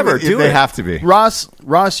Yeah. whatever. They have to be. Ross,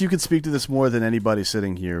 you could speak to this more than anybody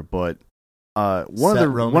sitting here, but one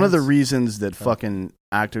of the reasons that fucking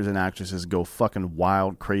actors and actresses go fucking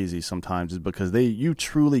wild crazy sometimes is because you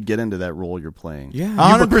truly get into that role you're playing. Yeah,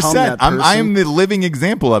 100%. I am the living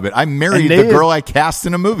example of it. I married the girl I cast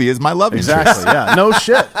in a movie as my love interest. Exactly. Yeah.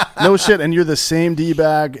 No shit. And you're the same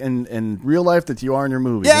d-bag in real life that you are in your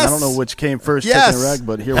movies. Yes. And I don't know which came first, chicken or egg,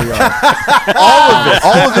 but here we are.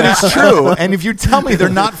 All of it is true. And if you tell me they're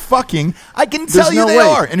not fucking, I can tell you they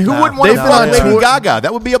are. And who wouldn't want to fuck Lady Gaga?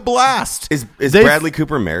 That would be a blast. Is Bradley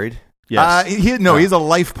Cooper married? Yes. He's a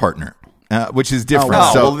life partner, which is different.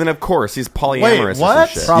 Well, then of course he's polyamorous. Wait, what?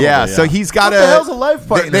 Or some shit. Probably, so he's got What the hell's a life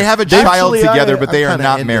partner? They have a child Actually, together, but they I'm are kinda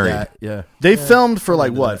not into married. that. Yeah. They filmed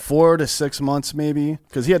for 4 to 6 months maybe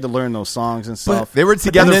because he had to learn those songs and stuff. They were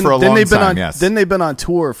together for a long time. Then they've been on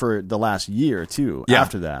tour for the last year too. Yeah.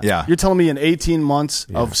 After that, Yeah. You're telling me in 18 months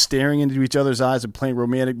of staring into each other's eyes and playing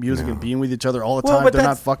romantic music and being with each other all the time, they're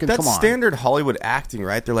not fucking. That's Come on, standard Hollywood acting,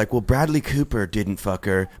 right? They're like, well, Bradley Cooper didn't fuck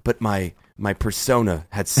her, but my persona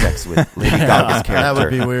had sex with Lady Gaga's character. That would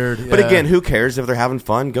be weird. But again, who cares if they're having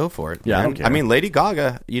fun? Go for it. Yeah, I man. don't care. I mean, Lady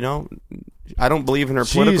Gaga, I don't believe in her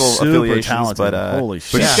She's political super affiliations, talented. but Holy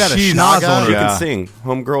shit. She's got a schnoz on she her. can sing.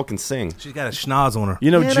 Homegirl can sing. She's got a schnoz on her.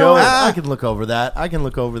 Joe. I can look over that.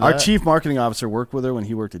 Our chief marketing officer worked with her when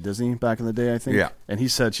he worked at Disney back in the day, I think. Yeah. And he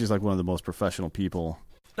said she's like one of the most professional people.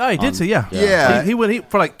 Oh, he did say, yeah. Yeah. He went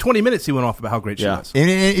for like 20 minutes. He went off about how great she was. And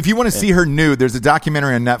if you want to see her nude, there's a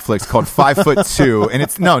documentary on Netflix called 5'2", and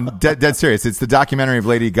it's dead serious. It's the documentary of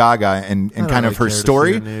Lady Gaga and kind of her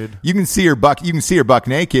story. You can see her buck. You can see her buck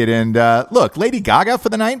naked. And look, Lady Gaga for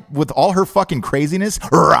the night with all her fucking craziness.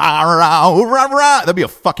 That'd be a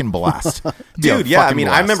fucking blast, dude. Yeah, I mean,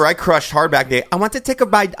 I remember I crushed hard back day. I want to take a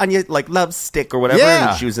bite on your love stick or whatever.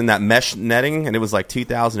 Yeah. And she was in that mesh netting, and it was like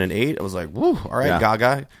 2008. I was like, woo, all right,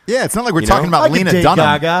 Gaga. Yeah, it's not like we're talking about Lena Dunham.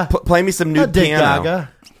 Gaga. Play me some nude piano. Gaga.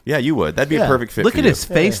 Yeah, you would. That'd be a perfect fit. Look for at you. his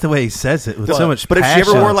face, the way he says it, with so much But if passion. she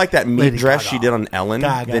ever wore like that meat Lady dress Gaga. she did on Ellen,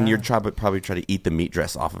 Gaga. then you'd probably try to eat the meat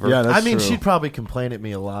dress off of her. Yeah, that's true. she'd probably complain at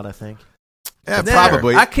me a lot, I think. Yeah,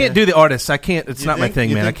 probably. I can't do the artists. I can't. It's not my think- thing,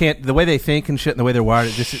 you man. I think- can't. The way they think and shit and the way they're wired,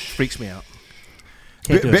 it freaks me out.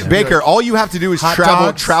 Can't do it, man. Baker, all you have to do is Hot travel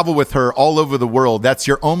dogs. travel with her all over the world. That's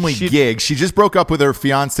your only gig. She just broke up with her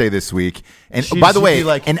fiance this week. And by the she'd way, be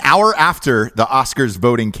like- an hour after the Oscars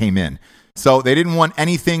voting came in. So they didn't want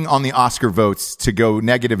anything on the Oscar votes to go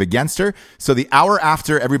negative against her. So the hour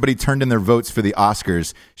after everybody turned in their votes for the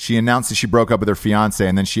Oscars, she announced that she broke up with her fiance,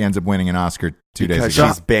 and then she ends up winning an Oscar 2 days Because ago.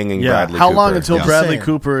 she's banging Yeah. Bradley How Cooper. long until Yeah. Bradley Saying.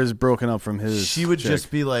 Cooper is broken up from his? She would chick? just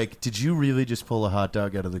be like, "Did you really just pull a hot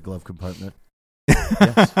dog out of the glove compartment?"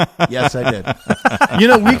 Yes, I did.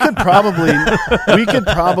 we could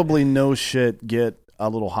probably no shit get a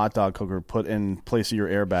little hot dog cooker put in place of your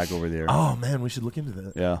airbag over there. Oh man, we should look into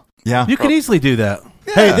that. Yeah. Yeah. You could easily do that.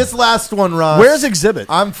 Hey, this last one, Ross. Where's Exhibit?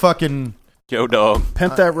 I'm fucking. Yo, dog.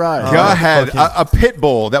 Pimp that ride. Go ahead. A pit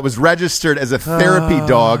bull that was registered as a therapy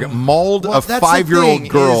dog mauled Well, a that's the 5-year-old thing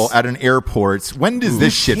girl is- at an airport. When does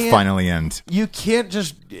this shit can't- finally end? You can't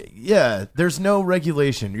just. Yeah, there's no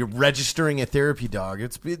regulation. You're registering a therapy dog.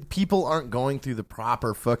 People aren't going through the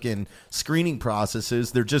proper fucking screening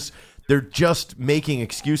processes. They're just making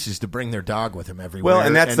excuses to bring their dog with them everywhere. Well,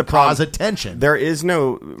 and that's the cause problem. attention. There is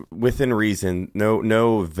no, within reason, no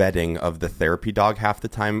vetting of the therapy dog half the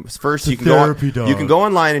time. First, you can go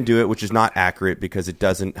online and do it, which is not accurate because it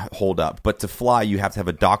doesn't hold up. But to fly, you have to have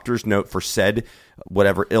a doctor's note for said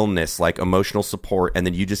whatever illness, like emotional support, and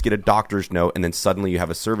then you just get a doctor's note, and then suddenly you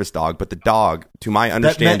have a service dog. But the dog, to my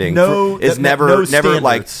understanding, is never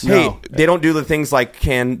like, hey, they don't do the things like,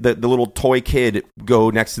 can the little toy kid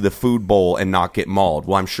go next to the food food bowl and not get mauled.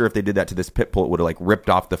 Well, I'm sure if they did that to this pit bull, it would have like ripped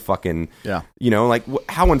off the fucking, like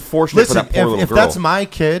how unfortunate for that poor little girl. If that's my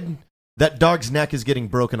kid, that dog's neck is getting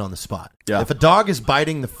broken on the spot. Yeah. If a dog is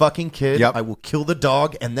biting the fucking kid, I will kill the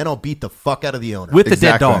dog and then I'll beat the fuck out of the owner. With the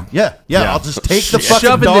dead dog. Yeah. I'll just take the fucking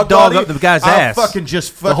shoving dog, the dog up the guy's ass. I'll fucking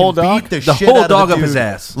just fucking the whole dog? beat the shit whole out of dog the up dude. his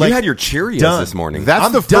ass. You had your Cheerios this morning.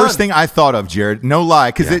 That's the first thing I thought of, Jared. No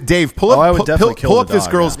lie. Because Dave, pull up this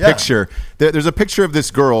girl's picture. There's a picture of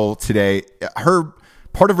this girl today.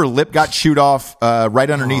 Part of her lip got chewed off right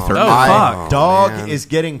underneath her eye. Fuck. Dog is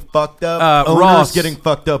getting fucked up. Owner's getting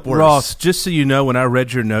fucked up worse. Ross, just so you know, when I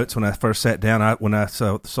read your notes when I first sat down, when I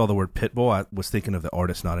saw the word pit bull, I was thinking of the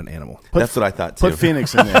artist, not an animal. That's what I thought too. Put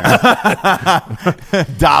Phoenix in there.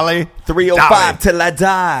 Dolly. 305 till I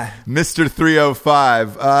die. Mr.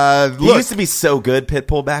 305. He used to be so good,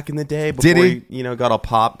 Pitbull, back in the day. Before Did he? Got all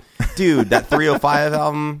pop. Dude, that 305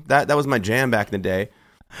 album, that was my jam back in the day.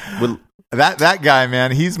 That guy,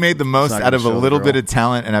 man, he's made the most out of a little bit of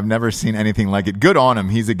talent, and I've never seen anything like it. Good on him.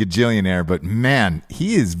 He's a gajillionaire, but man,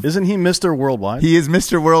 Isn't he Mr. Worldwide? He is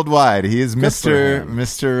Mr. Worldwide. He is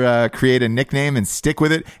Mr. Create a nickname and stick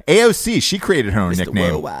with it. AOC, she created her own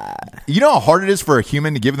nickname. Worldwide. You know how hard it is for a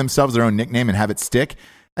human to give themselves their own nickname and have it stick?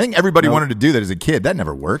 I think everybody wanted to do that as a kid. That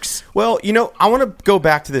never works. Well, I want to go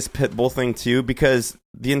back to this pit bull thing too, because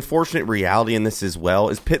the unfortunate reality in this as well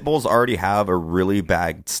is pit bulls already have a really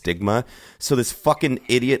bad stigma. So this fucking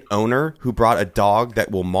idiot owner who brought a dog that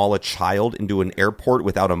will maul a child into an airport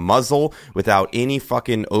without a muzzle, without any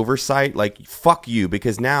fucking oversight, like, fuck you,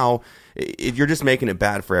 because now you're just making it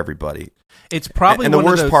bad for everybody. It's probably and the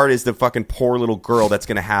worst part is the fucking poor little girl that's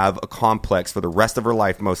going to have a complex for the rest of her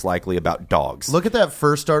life, most likely, about dogs. Look at that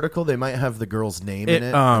first article. They might have the girl's name in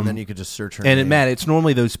it, and then you could just search her name. Matt, it's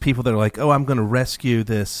normally those people that are like, oh, I'm going to rescue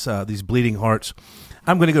these bleeding hearts.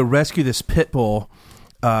 I'm going to go rescue this pit bull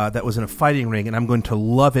that was in a fighting ring, and I'm going to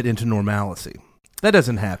love it into normalcy. That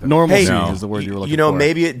doesn't happen. Normalcy is the word you were looking for.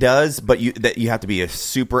 Maybe it does, but you have to be a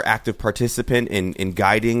super active participant in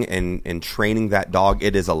guiding and training that dog.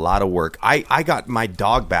 It is a lot of work. I got my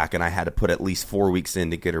dog back, and I had to put at least 4 weeks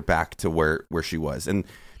in to get her back to where she was. And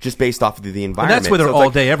just based off of the environment. But that's with her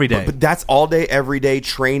all day, every day. But that's all day, every day,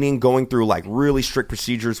 training, going through like really strict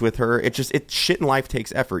procedures with her. Shit in life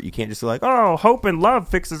takes effort. You can't just be like, oh, hope and love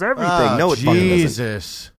fixes everything. No, it fucking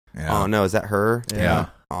doesn't. Yeah. Oh, no, is that her? Yeah.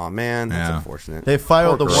 Oh man, that's unfortunate. They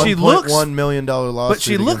filed the $1.1 million lawsuit. But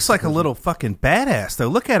she looks like a little fucking badass, though.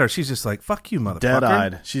 Look at her; she's just like, "Fuck you, motherfucker."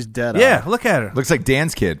 Dead-eyed. She's dead-eyed. Yeah, look at her. Looks like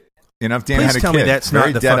Dan's kid. If Dan Please had a tell kid. me that's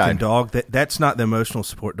Very not the dead-eyed. fucking dog. That's not the emotional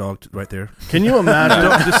support dog right there. Can you imagine?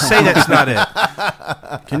 Don't just say that's not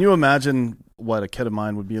it. Can you imagine what a kid of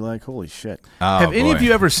mine would be like? Holy shit! Have any of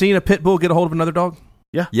you ever seen a pit bull get a hold of another dog?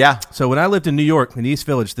 Yeah. Yeah. So when I lived in New York, in the East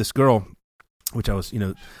Village, this girl, which I was,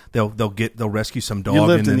 they'll rescue some dog. You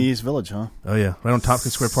lived in the East Village, huh? Oh yeah, right on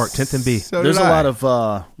Tompkins Square Park, 10th and B. So There's a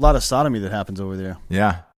lot of sodomy that happens over there.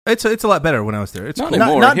 Yeah. It's a lot better when I was there. It's not cool.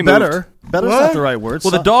 anymore. Not He better. moved. Better's not the right word.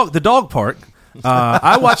 Well, the dog park.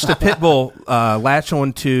 I watched a pit bull latch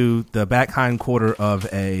onto the back hind quarter of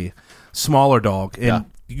a smaller dog, and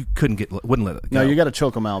you wouldn't let it go. No, you got to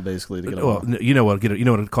choke him out basically to get him. Well, you know what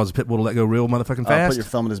it causes a pit bull to let go real motherfucking fast? Put your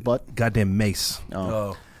thumb in his butt. Goddamn mace.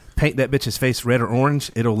 Oh. Paint that bitch's face red or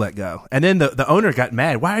orange, it'll let go. And then the owner got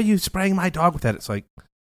mad. Why are you spraying my dog with that? It's like,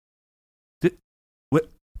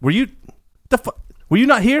 were you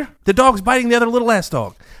not here? The dog's biting the other little ass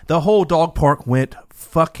dog. The whole dog park went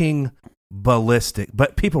fucking ballistic.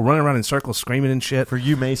 But people running around in circles screaming and shit. For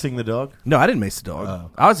you macing the dog? No, I didn't mace the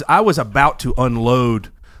dog. I was about to unload.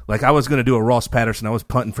 Like I was going to do a Ross Patterson. I was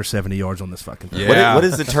punting for 70 yards on this fucking thing. Yeah. What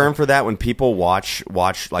is the term for that when people watch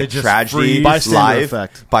like tragedy bystander live?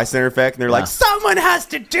 effect. Bystander effect. And they're like, someone has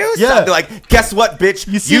to do Yeah. something. They're like, guess what, bitch?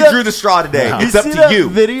 You drew the straw today. Yeah. It's You up see to that you.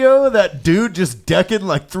 video of that dude just decking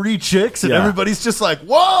like 3 chicks, and Yeah. everybody's just like,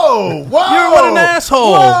 whoa, You're what an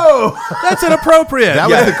asshole. Whoa. That's inappropriate. That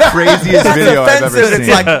was the craziest That's video I've offensive. ever seen.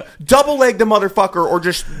 It's like double leg the motherfucker or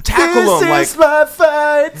just tackle him. Like, This is my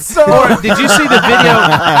fight song. Or did you see the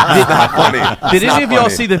video? not funny. Did any of y'all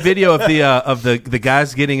see the video of the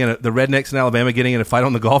guys getting the rednecks in Alabama getting in a fight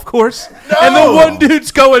on the golf course? No! And the one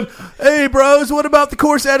dude's going, "Hey, bros, what about the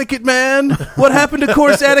course etiquette, man? What happened to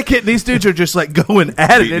course etiquette?" And these dudes are just like going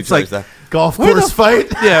at it. Beating It's each other's like ass. Golf course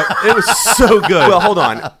fight. yeah, it was so good. Well, hold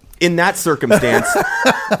on. in that circumstance,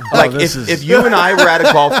 like if you and I were at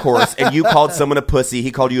a golf course and you called someone a pussy,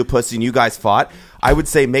 he called you a pussy, and you guys fought, I would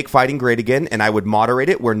say make fighting great again, and I would moderate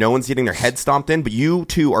it where no one's getting their head stomped in, but you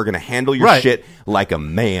two are going to handle your shit like a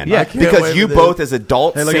man. Yeah, because you both as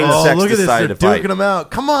adults, same sex, look at decided this, to fight. duking them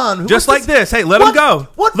out. Come on, just like this. Hey, let him go.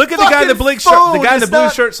 Look at the guy in the blue shirt. The guy in the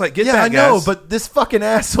blue shirt's like, get back, guys. Yeah, I know, but this fucking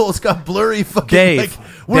asshole's got blurry fucking. Dave,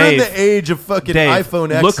 we're in the age of fucking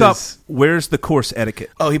iPhone X's. Look up where's the course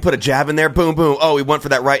etiquette. Oh, he put a jab in there. Boom, boom. Oh, he went for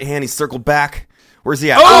that right hand. He circled back. Where's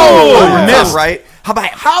he at? Missed. Right.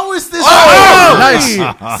 How is this?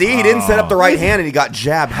 Nice. See, he didn't set up the right hand, and he got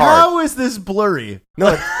jabbed hard. How is this blurry?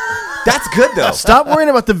 No, that's good though. Stop worrying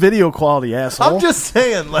about the video quality, asshole. I'm just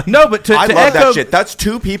saying. Like, no, but I love that shit. That's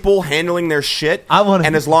two people handling their shit.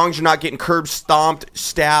 And as long as you're not getting curb stomped,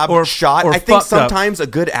 stabbed, or shot, I think sometimes a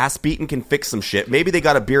good ass beating can fix some shit. Maybe they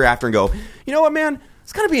got a beer after and go, you know what, man?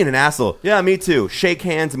 It's kind of being an asshole. Yeah, me too. Shake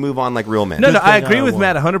hands and move on like real men. No, I agree with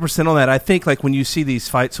Matt 100% on that. I think like when you see these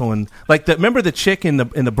fights on, like remember the chick in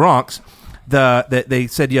the Bronx, that they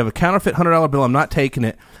said you have a counterfeit $100 bill. I'm not taking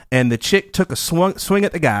it. And the chick took a swing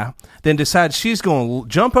at the guy, then decides she's going to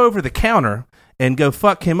jump over the counter and go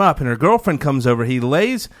fuck him up. And her girlfriend comes over. He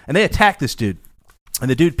lays and they attack this dude. And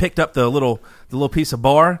the dude picked up the little piece of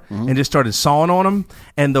bar and just started sawing on him.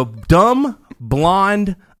 And the dumb,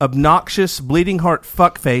 blonde, obnoxious, bleeding heart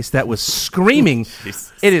fuckface that was screaming,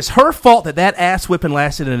 it is her fault that ass whipping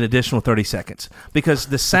lasted an additional 30 seconds. Because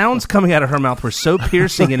the sounds coming out of her mouth were so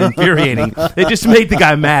piercing and infuriating, it just made the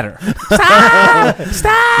guy madder.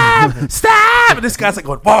 Stop! And this guy's like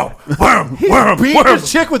going, whoa, beat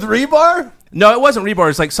this chick with rebar? No, it wasn't rebar.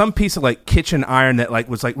 It's like some piece of like kitchen iron that like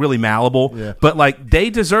was like really malleable. Yeah. But like they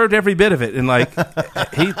deserved every bit of it. And like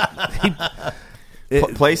he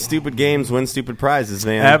play stupid games, win stupid prizes,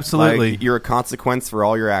 man. Absolutely. Like, you're a consequence for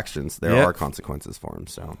all your actions. There are consequences for them.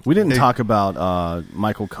 So we didn't talk about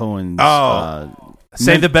Michael Cohen's.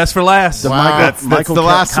 Save the best for last. That's the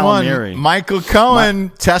last one. Michael Cohen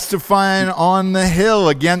testifying on the Hill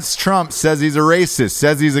against Trump, says he's a racist,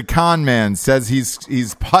 says he's a con man, says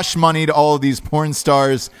he's hush moneyed all of these porn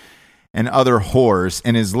stars and other whores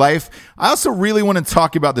in his life. I also really want to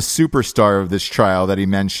talk about the superstar of this trial that he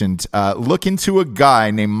mentioned. Look into a guy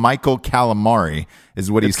named Michael Calamari, is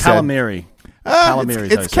what he said. Calamari.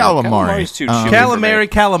 It's calamari.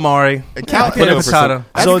 Calamari.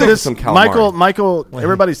 So this Michael,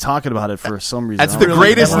 everybody's talking about it for some reason. That's the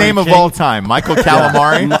greatest name of all time, Michael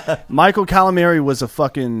Calamari. Michael Calamari was a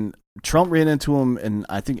fucking. Trump ran into him in,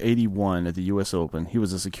 I think, 81 at the U.S. Open. He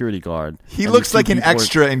was a security guard. He looks like an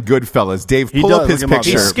extra in Goodfellas. Dave, pull up his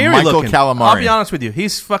picture. He's scary Michael looking. Calamari. I'll be honest with you.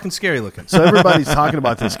 He's fucking scary looking. So everybody's talking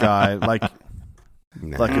about this guy like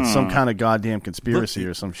it's some kind of goddamn conspiracy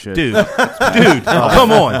or some shit. Dude,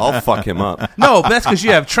 come on. I'll fuck him up. No, that's because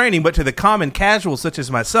you have training, but to the common casual such as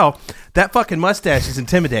myself, that fucking mustache is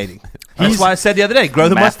intimidating. That's why I said the other day, grow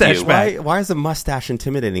the mustache back. Why is a mustache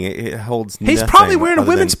intimidating? It holds He's probably wearing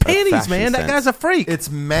women's panties, man. That guy's a freak. It's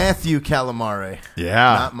Matthew Calamari.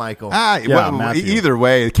 Yeah. Not Michael. Either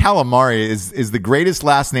way, Calamari is the greatest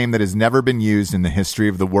last name that has never been used in the history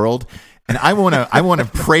of the world. And I want to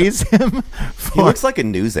praise him. He looks like a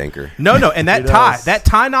news anchor. No, and that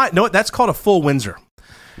tie knot, no, that's called a full Windsor.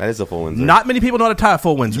 That is a full Windsor. Not many people know how to tie a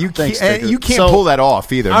full Windsor. You can't pull that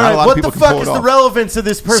off either. All Not right, a lot what of people the can fuck pull is it the off. relevance of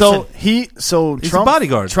this person? He's Trump, a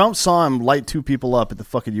bodyguard. Trump saw him light two people up at the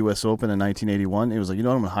fucking U.S. Open in 1981. He was like, you know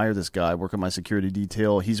what, I'm going to hire this guy, work on my security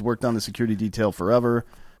detail. He's worked on the security detail forever.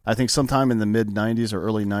 I think sometime in the mid-90s or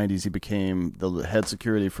early 90s, he became the head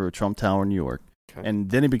security for Trump Tower in New York. Okay. And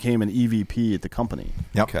then he became an EVP at the company.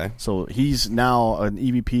 Yep. Okay. So he's now an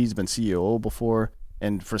EVP. He's been COO before.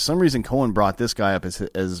 And for some reason, Cohen brought this guy up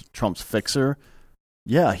as Trump's fixer.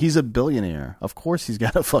 Yeah, he's a billionaire. Of course he's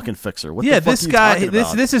got a fucking fixer. What the fuck this are you guy, talking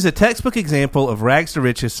about? this is a textbook example of rags to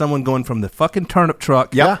riches, someone going from the fucking turnip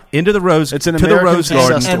truck Yep. into the rose, It's an to the American rose success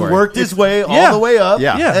garden. story. And worked his way all the way up.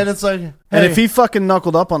 Yeah. And it's like, hey. And if he fucking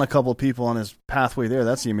knuckled up on a couple of people on his pathway there,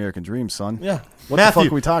 that's the American dream, son. Yeah. What the fuck are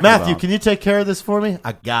we talking about? Matthew, can you take care of this for me?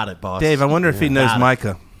 I got it, boss. Dave, I wonder if he knows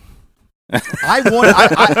Micah. Here's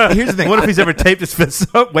the thing. What if he's ever taped his fists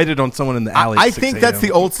up, waited on someone in the alley? I think that's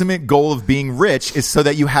the ultimate goal of being rich, is so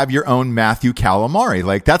that you have your own Matthew Calamari.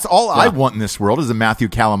 Like, that's all I want in this world, is a Matthew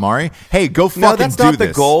Calamari. Hey, go fucking do this. No, that's not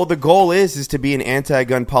the goal. The goal is to be an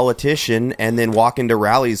anti-gun politician and then walk into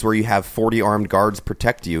rallies where you have 40 armed guards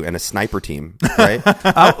protect you and a sniper team. Right?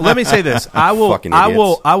 Let me say this: I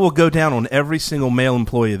will go down on every single male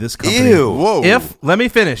employee of this company. Ew! Whoa! Let me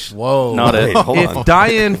finish. Whoa! Not it. Hold If on.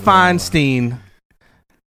 Dianne Feinstein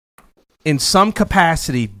in some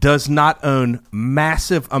capacity, does not own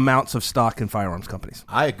massive amounts of stock in firearms companies.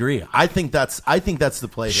 I agree. I think that's the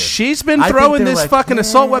play here. She's been throwing this fucking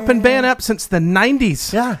assault weapon ban up since the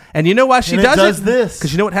 90s. Yeah. And you know why she does this?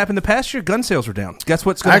 Because you know what happened the past year? Gun sales are down. Guess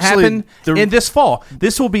what's going to happen in this fall?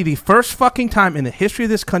 This will be the first fucking time in the history of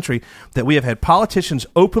this country that we have had politicians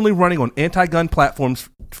openly running on anti-gun platforms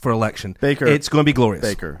for election. Baker. It's going to be glorious.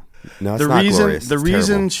 Baker. No, it's not glorious. The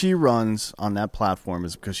reason she runs on that platform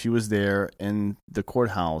is because she was there in the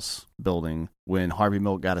courthouse building when Harvey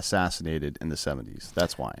Milk got assassinated in the 70s.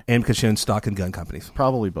 That's why. And because she owns stock in gun companies.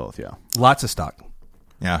 Probably both, yeah. Lots of stock.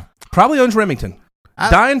 Yeah. Probably owns Remington.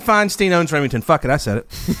 Dianne Feinstein owns Remington. Fuck it, I said it.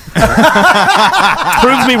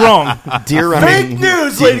 Proves me wrong. Dear Remington. Fake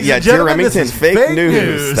news, ladies and Dear gentlemen. Remington, This is fake fake news.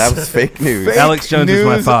 news. That was fake news. Alex Jones is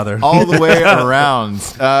my father. All the way around.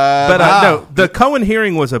 But no, the Cohen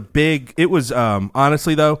hearing was a big. It was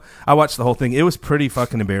honestly though, I watched the whole thing. It was pretty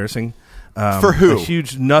fucking embarrassing. For who? A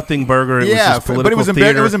huge nothing burger. It was just political but it was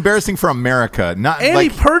theater. it was embarrassing for America. Not and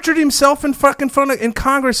like he perjured himself in fucking front of in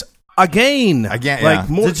Congress again. Yeah.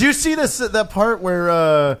 Did you see that part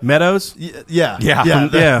where Meadows? Yeah.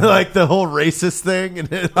 Yeah. Like the whole racist thing.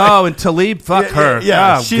 And and Talib, fuck her.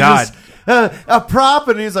 Yeah, Oh she God. just a prop,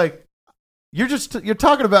 and he's like, you're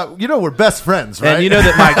talking about, we're best friends, right? And you know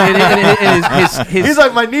that he's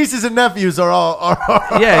like, my nieces and nephews are all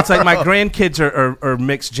yeah, it's like my grandkids are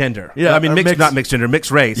mixed gender. Yeah, I mean or mixed gender,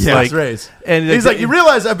 mixed race. Yeah, like, mixed race. And he's like, you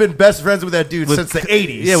realize I've been best friends with that dude since the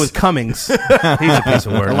 80s. Yeah, with Cummings. He's a piece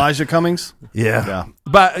of work. Elijah Cummings? Yeah.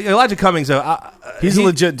 But Elijah Cummings, though, he's a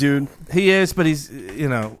legit dude. He is, but he's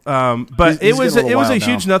but He's it was a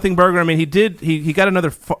huge now. nothing burger. I mean, he got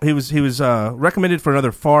another. He was recommended for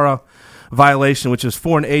another FARA violation, which is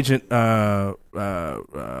Foreign Agent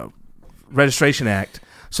Registration Act.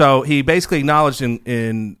 So he basically acknowledged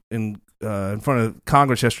in front of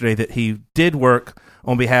Congress yesterday that he did work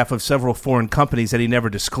on behalf of several foreign companies that he never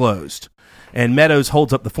disclosed. And Meadows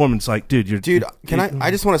holds up the form and it's like, dude,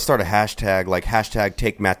 I just want to start a hashtag, like hashtag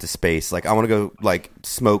take Matt to space. Like I want to go like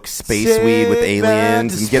smoke space weed with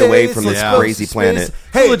aliens and get away from this crazy planet.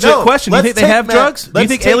 Hey, legit question. Do you think they have drugs? Do you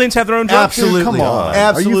think aliens have their own drugs? Absolutely. Come on.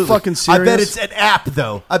 Absolutely. Are you fucking serious? I bet it's an app,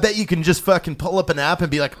 though. I bet you can just fucking pull up an app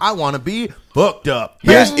and be like, I want to be hooked up.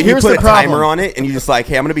 Here's you put the a problem. timer on it, and you're just like,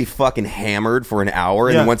 hey, I'm going to be fucking hammered for an hour.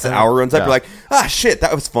 And then once the hour runs up, you're like, shit,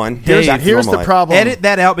 that was fun. Here's the problem. Edit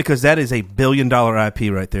that out because that is a $1 billion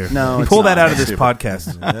IP right there. No, pull it's that not. out of this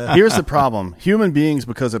podcast. Here's the problem. Human beings,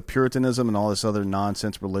 because of Puritanism and all this other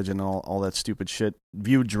nonsense, religion, and all that stupid shit,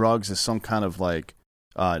 view drugs as some kind of like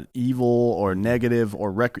evil or negative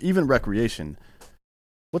or even recreation.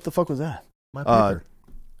 What the fuck was that? My paper.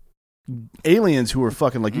 Aliens who are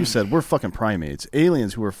fucking, like you said, we're fucking primates.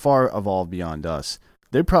 Aliens who are far evolved beyond us,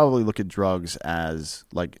 they probably look at drugs as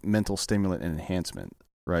like mental stimulant and enhancement,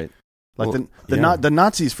 right? Like the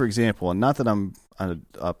Nazis, for example, and not that I'm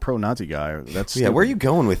a pro-Nazi guy. That's where are you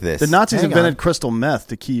going with this? The Nazis invented crystal meth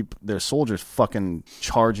to keep their soldiers fucking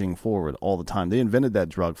charging forward all the time. They invented that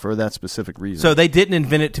drug for that specific reason. So they didn't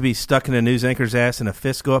invent it to be stuck in a news anchor's ass and a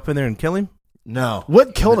fist go up in there and kill him? No.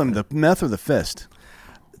 What killed him, the meth or the fist?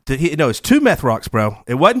 It's 2 meth rocks, bro.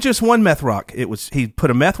 It wasn't just one meth rock. It was he put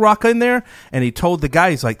a meth rock in there, and he told the guy,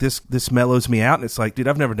 he's like, this mellows me out. And it's like, dude,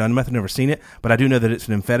 I've never done meth, I've never seen it, but I do know that it's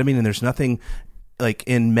an amphetamine, and there's nothing like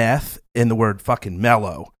in meth in the word fucking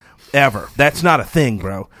mellow ever. That's not a thing,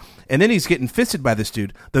 bro. And then he's getting fisted by this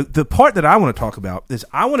dude. The part that I want to talk about is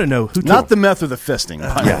I want to know who not the meth or the fisting.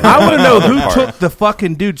 I want to know who took the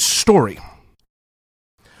fucking dude's story.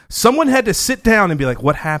 Someone had to sit down and be like,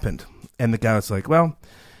 what happened? And the guy was like, well,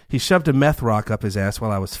 he shoved a meth rock up his ass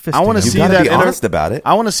while I was fisting. I want to see that. Be honest about it.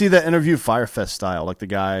 I want to see that interview Firefest style, like the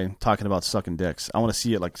guy talking about sucking dicks. I want to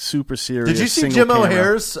see it like super serious. Did you see Jim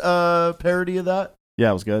O'Hare's parody of that? Yeah,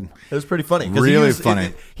 it was good. It was pretty funny. Really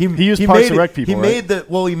funny. He used Parks and Rec people. He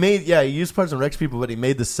used Parks and Rec people, but he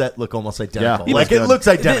made the set look almost identical. Yeah, like it looks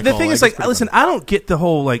identical. The thing is, like, listen, I don't get the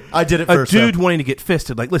whole like I did it a first, dude so. wanting to get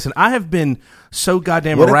fisted. Like, listen, I have been so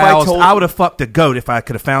goddamn What if I aroused. told- I would have fucked a goat if I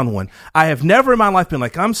could have found one. I have never in my life been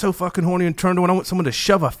like, I'm so fucking horny and turned on. I want someone to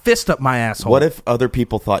shove a fist up my asshole. What if other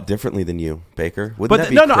people thought differently than you, Baker? Wouldn't But that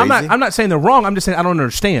be no, crazy? I'm not saying they're wrong. I'm just saying I don't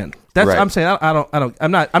understand. That's Right. I'm saying.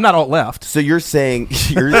 I'm not alt left. So you're saying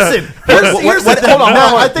Listen, here's the thing. hold on.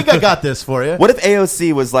 I think I got this for you. What if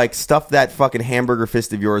AOC was like, stuff that fucking hamburger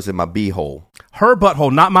fist of yours in my beehole? Her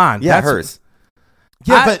butthole, not mine. Yeah, That's hers.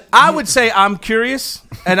 Yeah, but I would say I'm curious,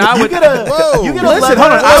 and I would. you get a Listen, letter-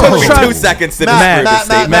 hold on. I It would took try. me 2 seconds to Matt, disprove this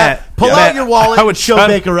statement. Matt, pull Matt, out your wallet I would and show shut-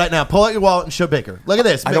 Baker right now. Pull out your wallet and show Baker. Look at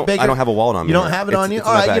this. I don't have a wallet on me You don't here. have it It's- on you? it's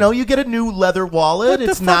All in my right, bag. you get a new leather wallet. What the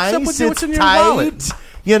It's fuck's up nice. with you? It's What's in your tight. wallet?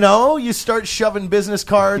 You know, you start shoving business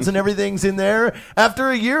cards and everything's in there. After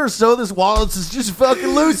a year or so, this wallet is just fucking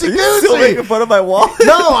loosey-goosey. Still making fun of my wallet?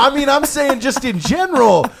 No, I mean, I'm saying just in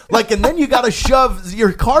general. Like, and then you got to shove,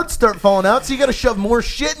 your cards start falling out, so you got to shove more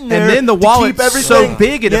shit in there. And then the wallet's so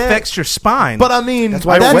big it Yeah. affects your spine. But I mean, that's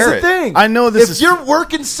why I don't wear the it. thing. I know this if is- you're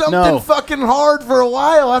working something fucking hard for a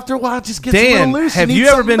while, after a while it just gets a Dan, little loose. have need you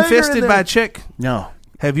ever something been bigger in fisted there. by a chick? No.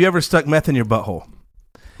 Have you ever stuck meth in your butthole?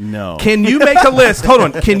 No. Can you make a list? Hold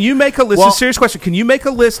on. Can you make a list? Well- It's a serious question. Can you make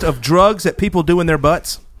a list of drugs that people do in their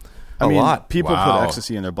butts? I mean, lot. People Wow. put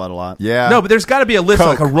ecstasy in their butt a lot. Yeah. No, but there's got to be a list,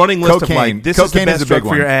 Coke. like a running list Cocaine. of like this is the Cocaine is best a drug big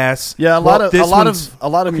for your one. ass. Yeah, a Well, lot this of one's-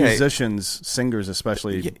 Okay. musicians, singers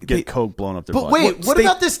especially, get coke blown up their But butt. wait, what State-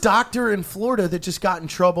 about this doctor in Florida that just got in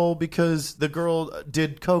trouble because the girl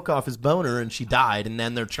did coke off his boner and she died, and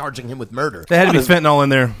then they're charging him with murder? They had to be fentanyl in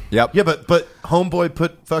there. Yep. Yeah, but homeboy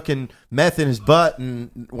put fucking meth in his butt, and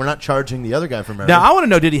we're not charging the other guy for murder. Now I want to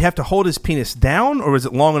know: did he have to hold his penis down, or was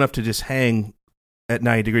it long enough to just hang at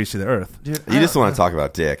 90 degrees to the earth? Dude, You just want to talk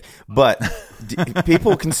about dick. But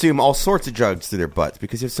people consume all sorts of drugs through their butts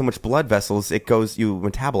because you have so much blood vessels, you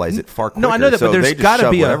metabolize it far quicker. No, I know that, so but they there's just got to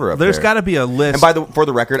shove be whatever a up there's there. got to be a list. And for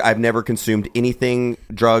the record, I've never consumed anything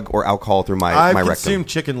drug or alcohol through my I've rectum. consumed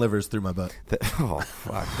chicken livers through my butt. Oh,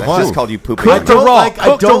 fuck. That's just called you pooping. Cooked on or your- raw? I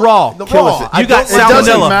Cooked or don't- raw? the Kill raw. us. I You got don't- It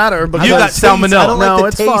doesn't salmonella. matter because You got I salmonella. don't No, like the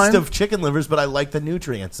it's taste fine. of chicken livers, but I like the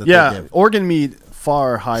nutrients that they Yeah, give. organ meat,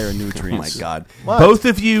 far higher Oh, my nutrients. God. Both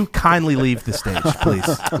of you kindly leave the stage, please.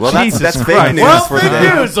 Well, Jesus that's fake Christ. news Well, for fake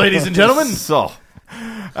today. news, ladies and gentlemen. So,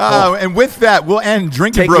 And with that, we'll end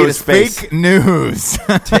Drinkin' Take me to Bros space. fake news.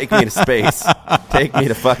 take me to space. Take me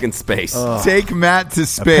to fucking space. Take Matt to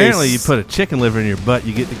space. Apparently, you put a chicken liver in your butt,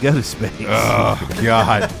 you get to go to space. Oh,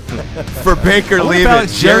 God. For Baker wonder if Leavitt,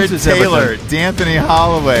 Alex Jared Jones has ever Taylor, D'Anthony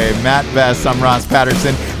Holloway, Matt Best, I'm Ross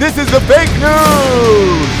Patterson. This is the Fake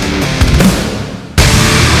News!